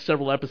for the next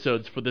several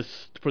episodes for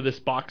this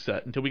box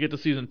set until we get to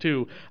season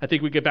 2. I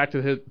think we get back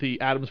to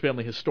the Addams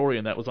Family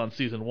Historian that was on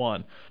season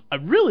 1. I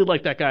really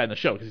like that guy in the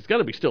show because he's got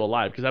to be still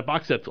alive, because that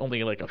box set's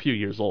only like a few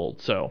years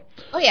old. So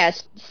oh yeah,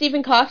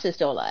 Stephen Cox is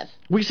still alive.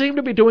 We seem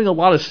to be doing a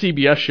lot of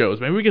CBS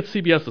shows. Maybe we get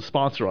CBS to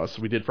sponsor us.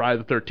 We did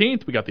Friday the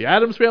 13th. We got the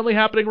Addams Family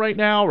happening right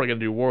now. We're going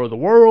to do War of the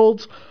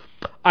Worlds.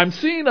 I'm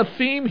seeing a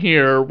theme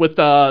here with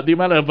the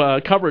amount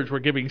of coverage we're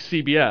giving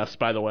CBS,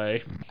 by the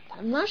way.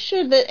 I'm not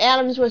sure that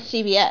Addams was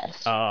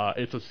CBS.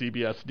 It's a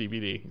CBS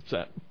DVD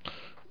set.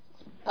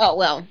 Oh,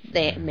 well,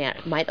 they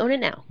might own it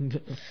now.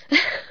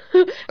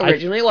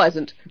 Originally it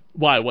wasn't.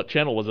 Why? What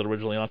channel was it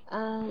originally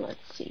on?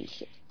 Let's see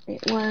here.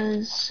 It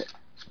was,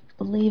 I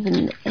believe,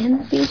 in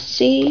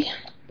NBC.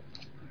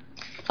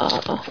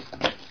 One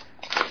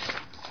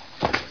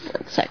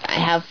sec. I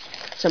have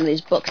some of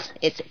these books.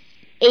 It's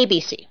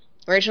ABC.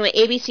 Originally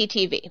ABC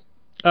TV.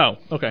 Oh,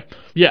 okay.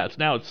 Yeah, it's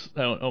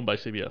owned by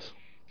CBS.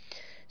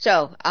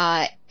 So,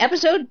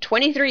 episode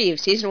 23 of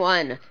season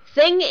 1,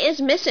 Thing is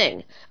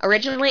Missing,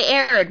 originally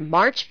aired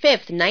March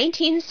 5th,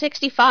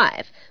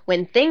 1965.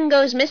 When Thing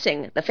goes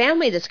missing, the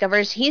family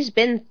discovers he's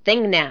been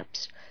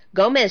Thing-napped.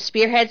 Gomez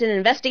spearheads an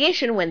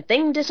investigation when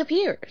Thing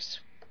disappears.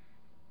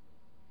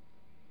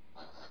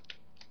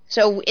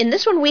 So, in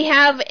this one, we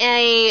have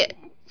a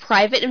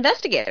private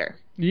investigator.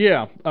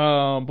 Yeah.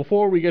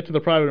 Before we get to the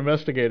private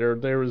investigator,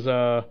 there was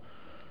I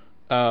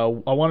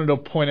wanted to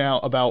point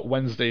out about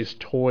Wednesday's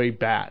toy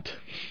bat.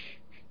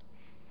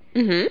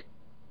 Mm-hmm.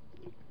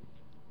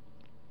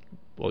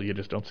 Well, you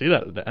just don't see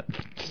that.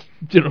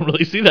 You don't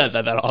really see that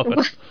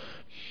often.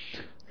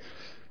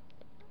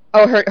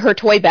 Oh, her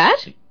toy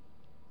bat?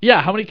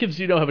 Yeah. How many kids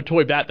do you know have a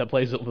toy bat that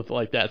plays it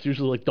like that? It's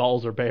usually like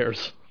dolls or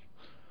bears.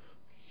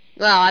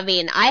 Well, I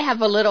mean, I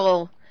have a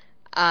little.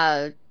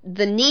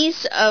 The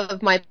niece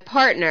of my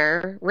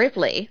partner,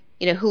 Ripley,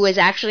 who is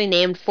actually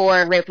named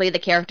for Ripley, the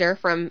character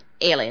from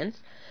Aliens.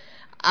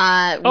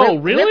 Oh,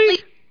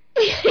 really?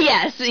 Ripley,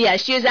 yes,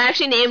 she was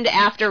actually named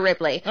after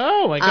Ripley.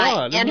 Oh, my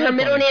God. And her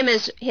middle name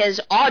is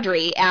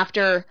Audrey,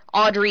 after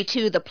Audrey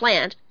 2, the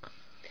plant.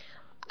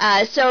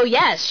 So,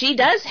 yes, she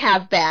does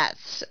have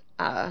bats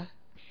that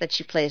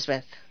she plays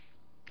with.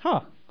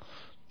 Huh.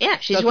 Yeah,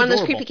 she's That's one of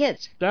those adorable. creepy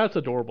kids. That's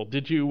adorable.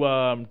 Did you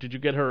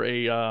get her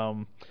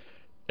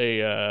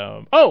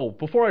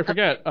before I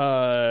forget,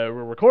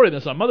 we're recording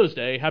this on Mother's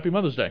Day. Happy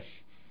Mother's Day.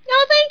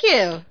 Oh, thank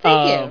you.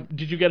 Thank you.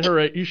 Did you get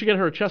her you should get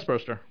her a chest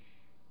burster.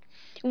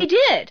 We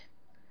did.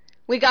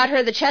 We got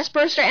her the chest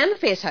burster and the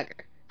face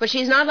hugger, but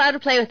she's not allowed to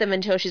play with them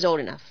until she's old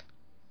enough.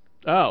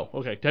 Oh,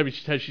 okay.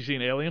 Has she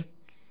seen Alien?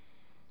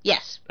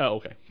 Yes. Oh,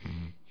 okay.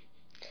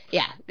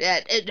 Yeah.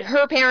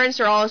 Her parents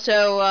are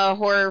also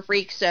horror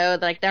freaks, so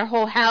like their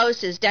whole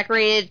house is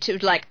decorated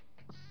to like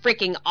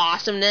freaking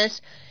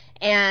awesomeness,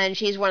 and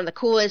she's one of the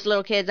coolest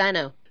little kids I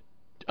know.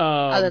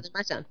 Other than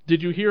my son.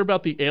 Did you hear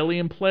about the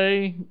Alien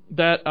play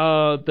that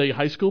the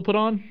high school put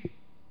on?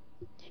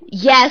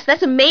 Yes,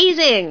 that's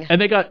amazing.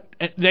 And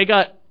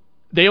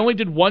they only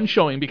did one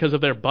showing because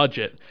of their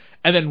budget,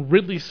 and then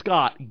Ridley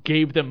Scott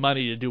gave them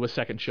money to do a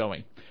second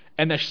showing.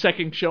 And the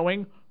second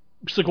showing,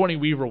 Sigourney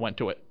Weaver went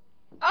to it.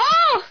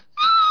 Oh!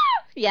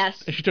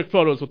 Yes. And she took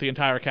photos with the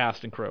entire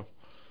cast and crew.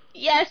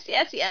 Yes.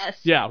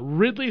 Yeah,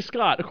 Ridley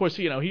Scott, of course,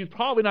 he's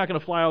probably not going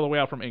to fly all the way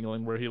out from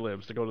England where he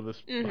lives to go to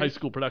this high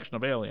school production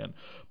of Alien.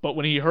 But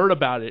when he heard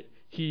about it,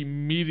 he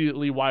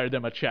immediately wired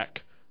them a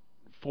check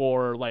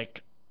for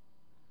like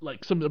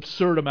some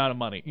absurd amount of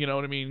money. You know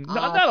what I mean?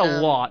 Awesome. Not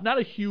a lot, not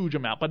a huge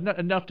amount, but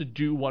enough to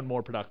do one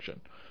more production.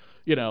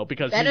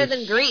 Because better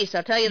than Grease,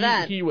 I'll tell you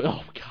that.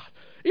 Oh God!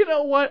 You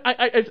know what?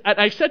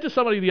 I said to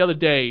somebody the other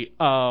day.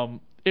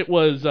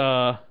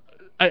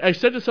 I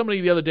said to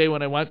somebody the other day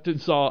when I went and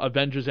saw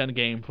Avengers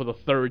Endgame for the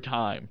third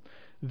time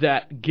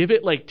that give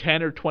it like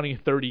 10 or 20,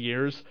 30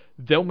 years,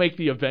 they'll make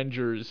the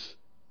Avengers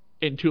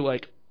into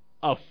like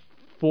a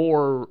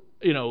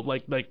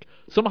like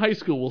some high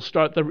school will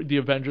start the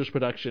Avengers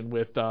production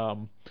with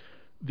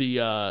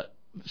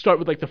start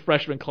with like the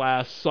freshman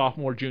class,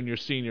 sophomore, junior,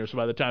 senior. So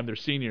by the time they're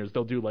seniors,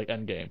 they'll do like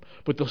Endgame,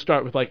 but they'll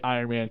start with like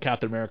Iron Man,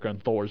 Captain America,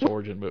 and Thor's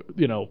origin,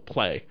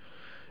 play.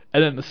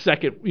 And then the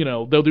second,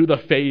 they'll do the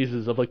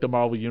phases of like the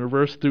Marvel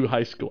Universe through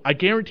high school. I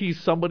guarantee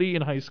somebody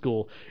in high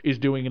school is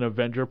doing an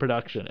Avenger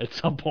production at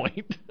some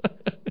point.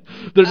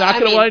 They're not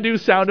going to want to do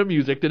Sound of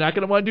Music. They're not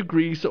going to want to do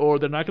Grease, or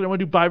they're not going to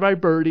want to do Bye Bye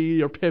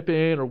Birdie or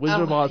Pippin or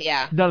Wizard of Oz.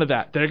 Yeah. None of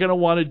that. They're going to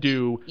want to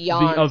do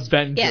the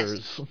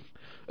Avengers. Yes.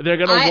 They're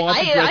going to want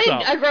to dress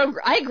up.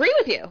 I agree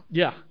with you.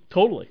 Yeah,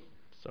 totally.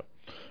 So,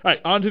 all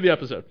right, on to the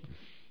episode.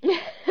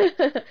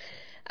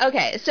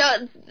 Okay, so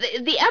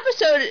the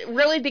episode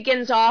really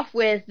begins off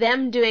with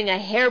them doing a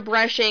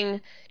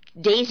hair-brushing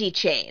daisy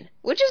chain,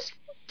 which is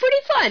pretty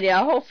fun,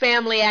 a whole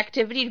family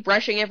activity,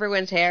 brushing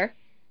everyone's hair.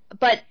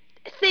 But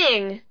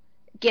Thing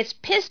gets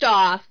pissed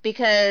off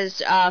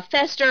because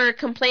Fester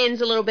complains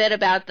a little bit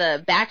about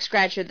the back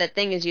scratcher that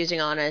Thing is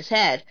using on his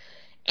head,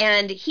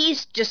 and he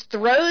just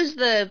throws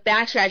the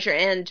back scratcher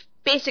and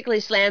basically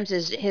slams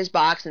his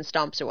box and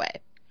stomps away.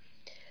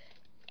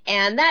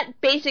 And that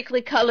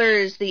basically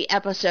colors the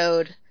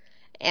episode,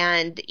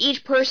 and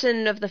each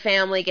person of the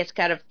family gets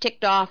kind of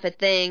ticked off at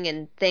Thing,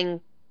 and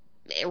Thing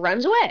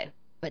runs away.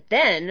 But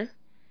then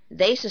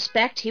they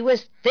suspect he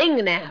was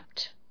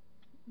Thing-napped.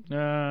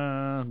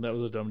 That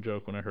was a dumb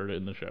joke when I heard it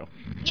in the show.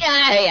 Yeah,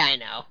 I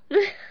know.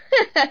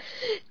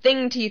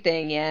 Thing,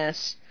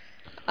 yes.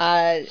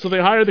 So they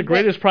hire the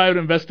greatest private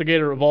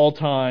investigator of all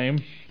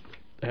time.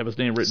 I have his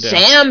name written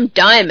down. Sam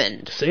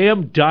Diamond.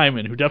 Sam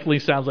Diamond, who definitely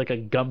sounds like a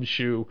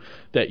gumshoe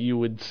that you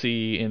would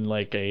see in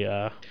like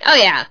a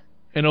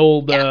an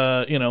old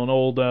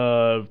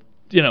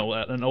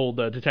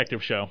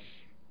detective show.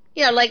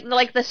 Yeah,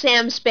 like the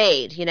Sam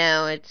Spade,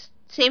 it's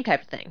same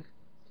type of thing.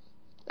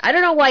 I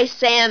don't know why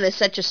Sam is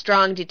such a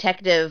strong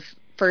detective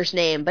first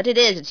name, but it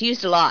is. It's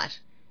used a lot.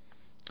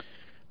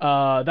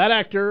 That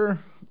actor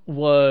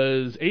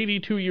was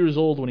 82 years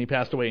old when he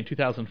passed away in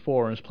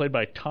 2004 and was played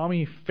by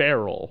Tommy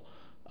Farrell.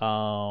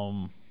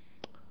 Was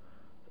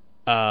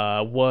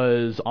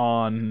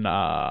on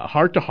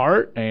Heart to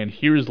Heart and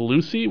Here's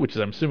Lucy, which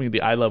is, I'm assuming,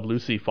 the I Love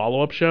Lucy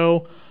follow-up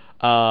show.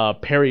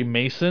 Perry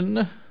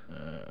Mason,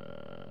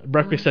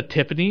 Breakfast at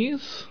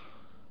Tiffany's.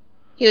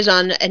 He was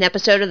on an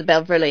episode of the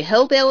Beverly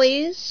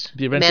Hillbillies.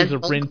 The Adventures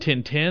of Rin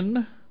Tin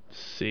Tin.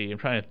 Let's see, I'm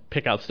trying to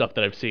pick out stuff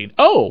that I've seen.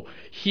 Oh,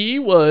 he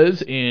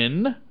was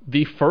in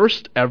the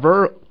first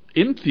ever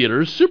in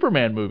theaters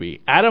Superman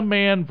movie, Atom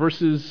Man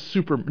versus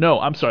Super.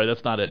 No, I'm sorry,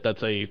 that's not it. That's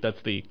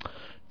the.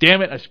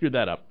 Damn it, I screwed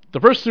that up. The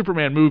first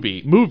Superman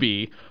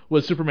movie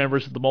was Superman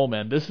versus the Mole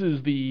Man. This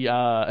is the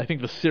I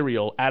think the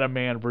serial Atom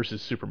Man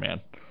versus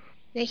Superman.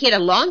 He had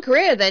a long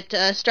career that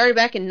started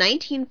back in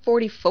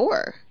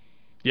 1944.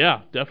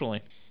 Yeah,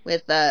 definitely.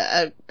 With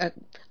a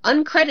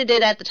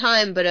uncredited at the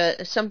time,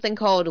 but something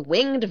called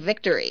Winged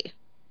Victory.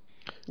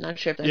 Not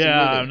sure if that's a movie.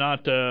 I'm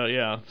not.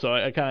 So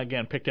I kind of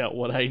again picked out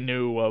what I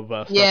knew of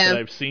stuff that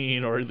I've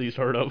seen or at least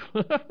heard of.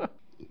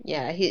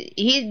 Yeah,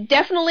 he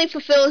definitely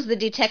fulfills the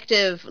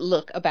detective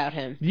look about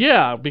him.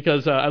 Yeah,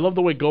 because I love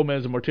the way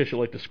Gomez and Morticia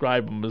like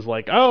describe him as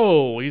like,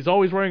 oh, he's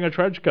always wearing a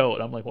trench coat.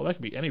 And I'm like, well, that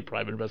could be any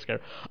private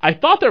investigator. I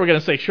thought they were going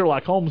to say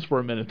Sherlock Holmes for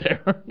a minute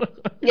there.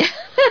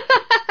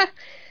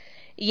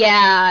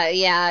 Yeah.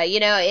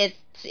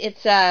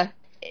 It's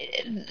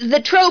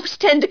the tropes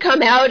tend to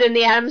come out in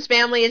the Addams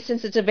Family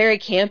since it's a very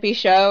campy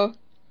show,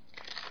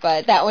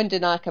 but that one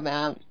did not come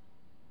out.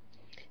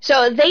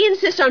 So they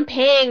insist on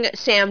paying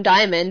Sam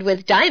Diamond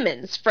with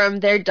diamonds from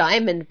their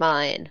diamond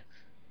mine.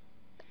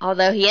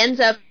 Although he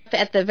ends up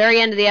at the very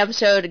end of the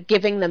episode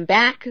giving them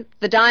back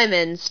the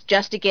diamonds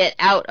just to get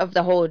out of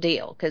the whole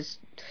deal, because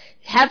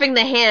having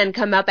the hand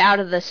come up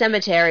out of the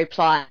cemetery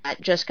plot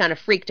just kind of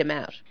freaked him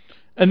out.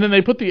 And then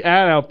they put the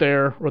ad out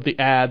there, or the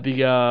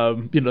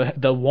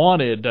the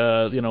wanted,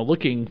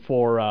 looking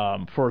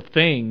for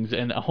things,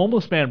 and a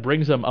homeless man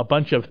brings them a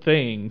bunch of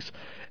things,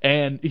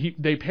 and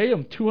they pay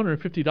him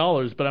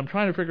 $250. But I'm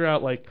trying to figure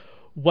out like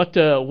what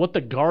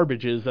the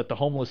garbage is that the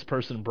homeless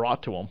person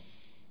brought to him,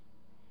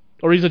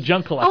 or he's a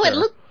junk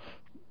collector.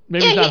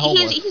 Maybe he's not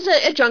homeless. He's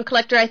a junk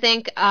collector, I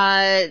think.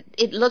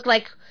 It looked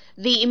like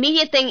the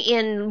immediate thing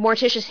in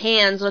Morticia's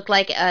hands looked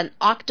like an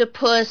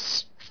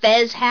octopus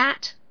fez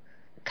hat.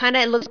 Kind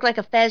of looks like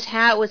a fez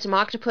hat with some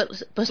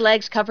octopus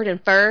legs covered in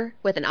fur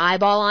with an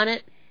eyeball on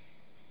it.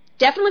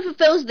 Definitely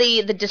fulfills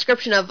the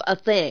description of a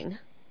thing,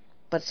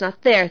 but it's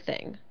not their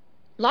thing.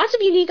 Lots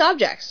of unique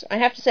objects, I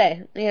have to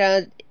say.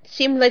 It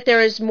seemed like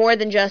there was more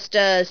than just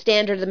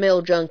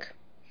standard-of-the-mill junk.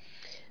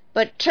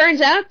 But turns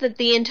out that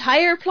the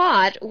entire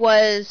plot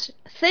was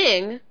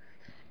Thing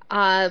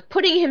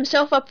putting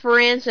himself up for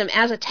ransom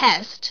as a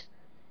test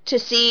to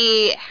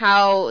see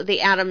how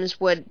the Addams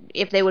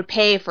if they would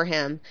pay for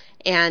him,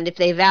 and if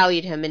they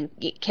valued him and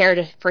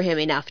cared for him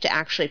enough to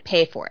actually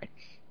pay for it.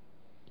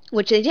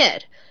 Which they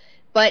did.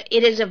 But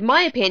it is of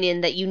my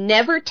opinion that you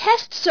never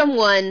test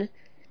someone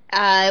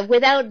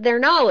without their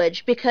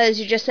knowledge, because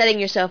you're just setting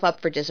yourself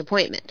up for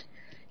disappointment.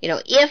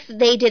 If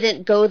they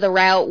didn't go the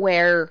route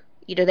where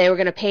they were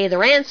going to pay the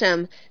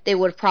ransom, they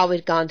would have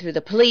probably gone through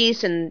the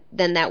police, and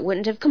then that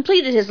wouldn't have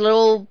completed his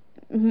little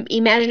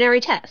imaginary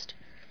test.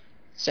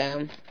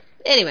 So,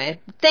 anyway,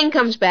 Thing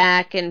comes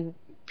back, and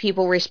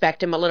people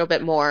respect him a little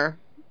bit more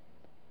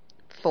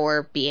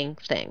for being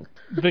Thing.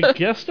 The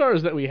guest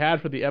stars that we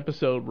had for the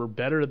episode were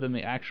better than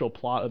the actual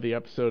plot of the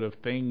episode of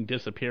Thing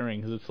disappearing,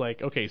 because it's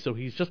like, okay, so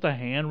he's just a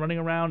hand running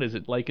around? Is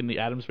it like in the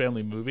Addams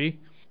Family movie?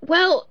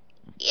 Well,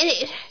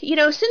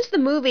 since the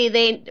movie,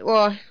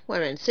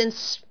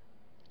 since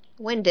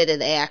when did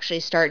they actually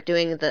start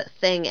doing the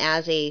Thing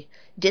as a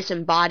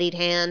disembodied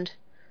hand?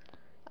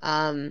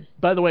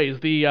 By the way, is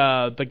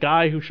the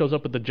guy who shows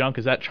up with the junk,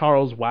 is that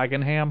Charles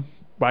Wagenheim?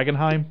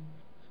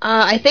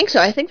 I think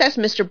so. I think that's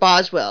Mr.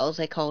 Boswell, as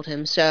they called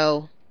him.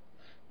 So,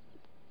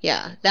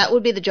 yeah, that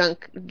would be the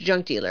junk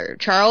dealer,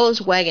 Charles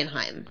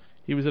Wagenheim.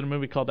 He was in a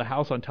movie called The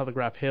House on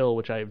Telegraph Hill,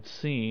 which I've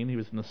seen. He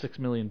was in The $6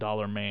 Million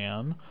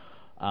Man.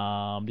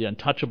 The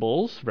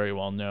Untouchables, very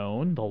well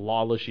known. The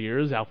Lawless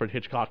Years, Alfred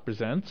Hitchcock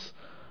Presents.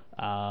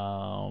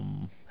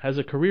 Has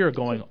a career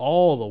going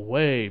all the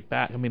way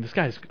back. I mean, this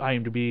guy's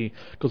IMDb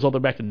goes all the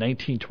way back to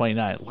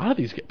 1929. A lot of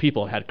these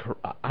people had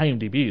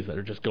IMDb's that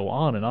are just go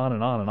on and on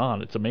and on and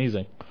on. It's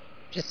amazing.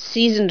 Just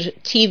seasoned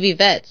TV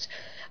vets.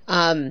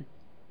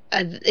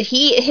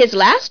 His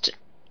last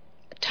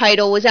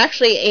title was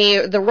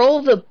actually the role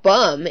of the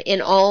bum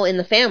in All in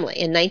the Family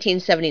in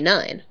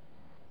 1979.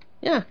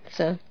 Yeah,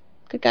 so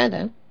good guy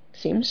though.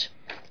 Seems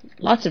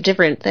lots of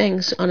different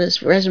things on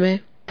his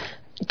resume.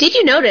 Did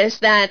you notice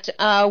that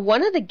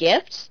one of the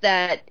gifts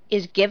that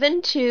is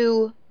given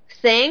to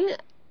Thing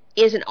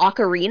is an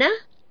ocarina?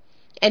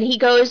 And he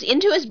goes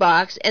into his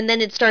box, and then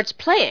it starts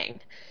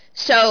playing.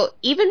 So,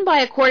 even by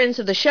accordance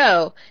of the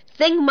show,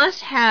 Thing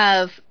must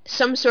have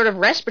some sort of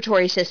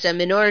respiratory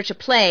system in order to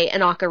play an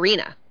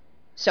ocarina.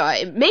 So,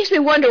 it makes me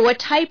wonder what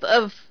type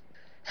of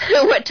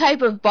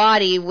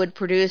body would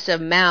produce a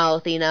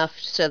mouth enough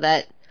so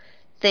that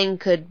Thing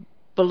could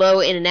blow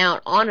in and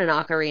out on an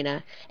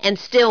ocarina and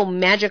still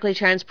magically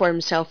transport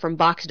himself from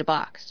box to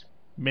box.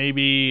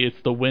 Maybe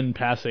it's the wind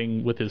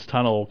passing with his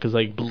tunnel, because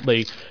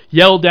they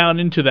yell down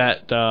into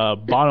that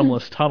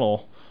bottomless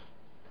tunnel.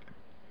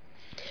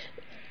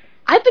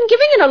 I've been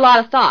giving it a lot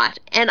of thought,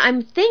 and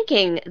I'm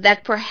thinking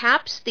that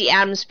perhaps the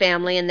Addams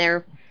family and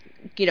their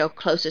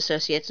close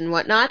associates and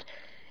whatnot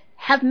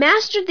have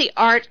mastered the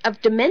art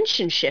of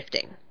dimension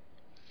shifting.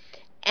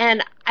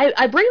 And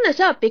I bring this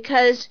up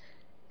because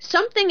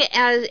something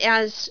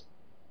as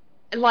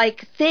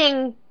like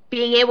Thing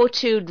being able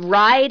to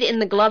ride in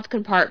the glove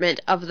compartment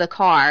of the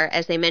car,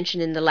 as they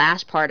mentioned in the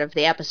last part of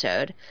the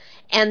episode,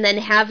 and then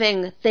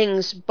having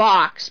Thing's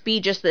box be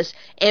just this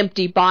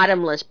empty,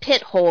 bottomless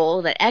pit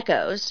hole that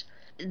echoes,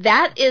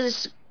 that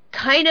is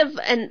kind of,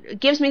 and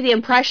gives me the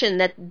impression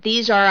that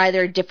these are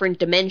either different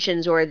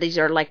dimensions or these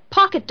are like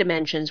pocket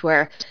dimensions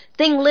where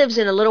Thing lives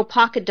in a little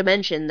pocket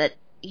dimension that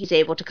he's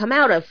able to come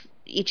out of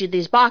each of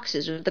these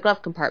boxes or the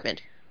glove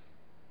compartment.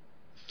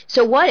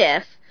 So what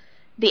if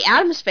the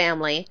Addams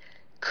family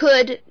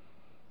could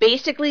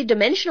basically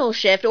dimensional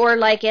shift, or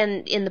like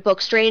in the book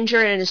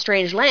Stranger in a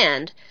Strange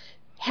Land,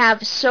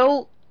 have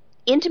so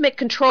intimate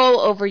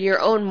control over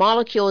your own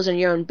molecules and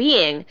your own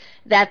being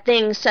that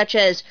things such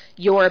as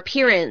your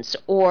appearance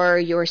or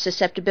your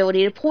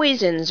susceptibility to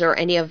poisons or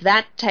any of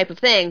that type of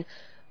thing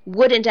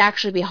wouldn't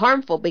actually be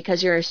harmful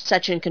because you're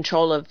such in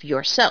control of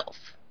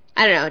yourself.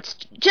 I don't know, it's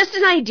just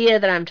an idea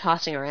that I'm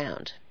tossing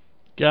around.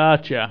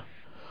 Gotcha.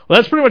 Well,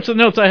 that's pretty much the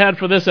notes I had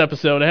for this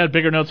episode. I had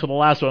bigger notes for the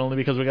last one only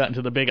because we got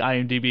into the big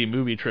IMDb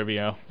movie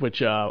trivia, which,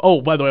 by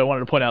the way, I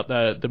wanted to point out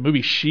the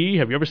movie She.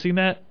 Have you ever seen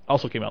that?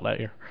 Also came out that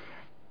year.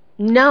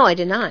 No, I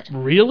did not.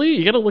 Really?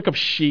 You gotta look up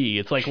She.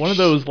 It's like one of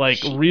those, like,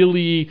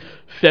 really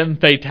femme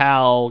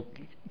fatale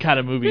kind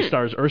of movie.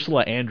 Stars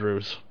Ursula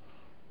Andrews.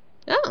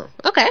 Oh,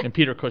 okay. And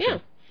Peter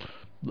Cushing.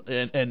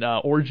 And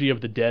Orgy of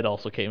the Dead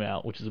also came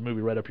out, which is a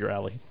movie right up your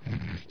alley.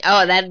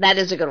 Oh, that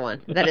is a good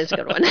one. That is a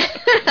good one.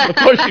 Of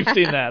course you've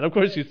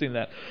seen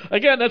that.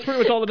 Again, that's pretty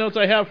much all the notes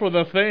I have for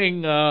the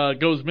Thing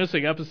Goes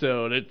Missing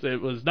episode.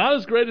 It was not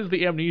as great as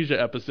the Amnesia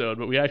episode,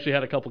 but we actually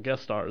had a couple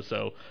guest stars,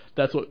 so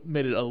that's what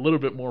made it a little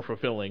bit more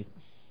fulfilling.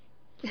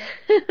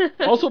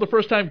 Also, the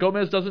first time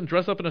Gomez doesn't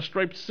dress up in a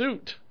striped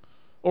suit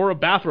or a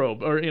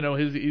bathrobe, or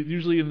he's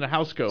usually in the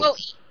house coat. Well,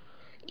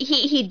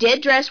 he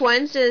did dress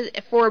once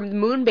for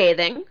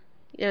moonbathing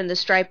in the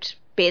striped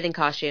bathing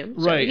costume.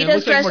 So right, he and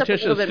does it looks dress like up a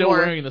little Morticia's bit still more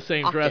wearing the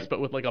same dress, often. but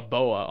with like a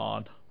boa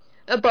on.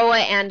 A boa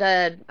and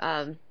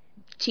a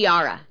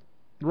tiara.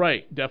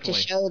 Right,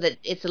 definitely. To show that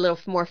it's a little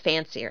more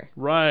fancier.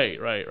 Right.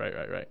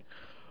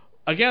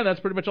 Again, that's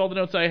pretty much all the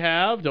notes I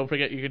have. Don't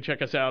forget you can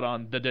check us out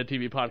on the Dead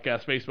TV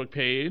Podcast Facebook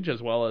page, as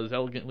well as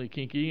Elegantly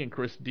Kinky and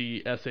Chris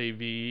D.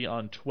 SAV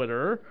on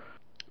Twitter.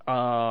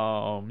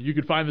 You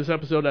can find this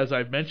episode, as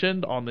I've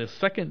mentioned, on the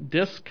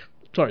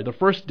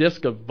first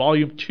disc of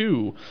Volume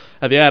 2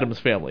 of the Addams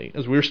Family,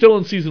 as we're still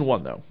in Season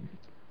 1, though.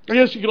 I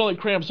guess you can only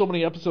cram so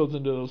many episodes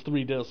into those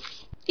 3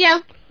 discs. Yeah.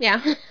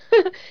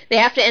 They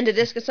have to end a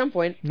disc at some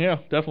point. Yeah,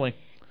 definitely.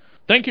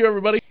 Thank you,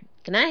 everybody.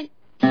 Good night.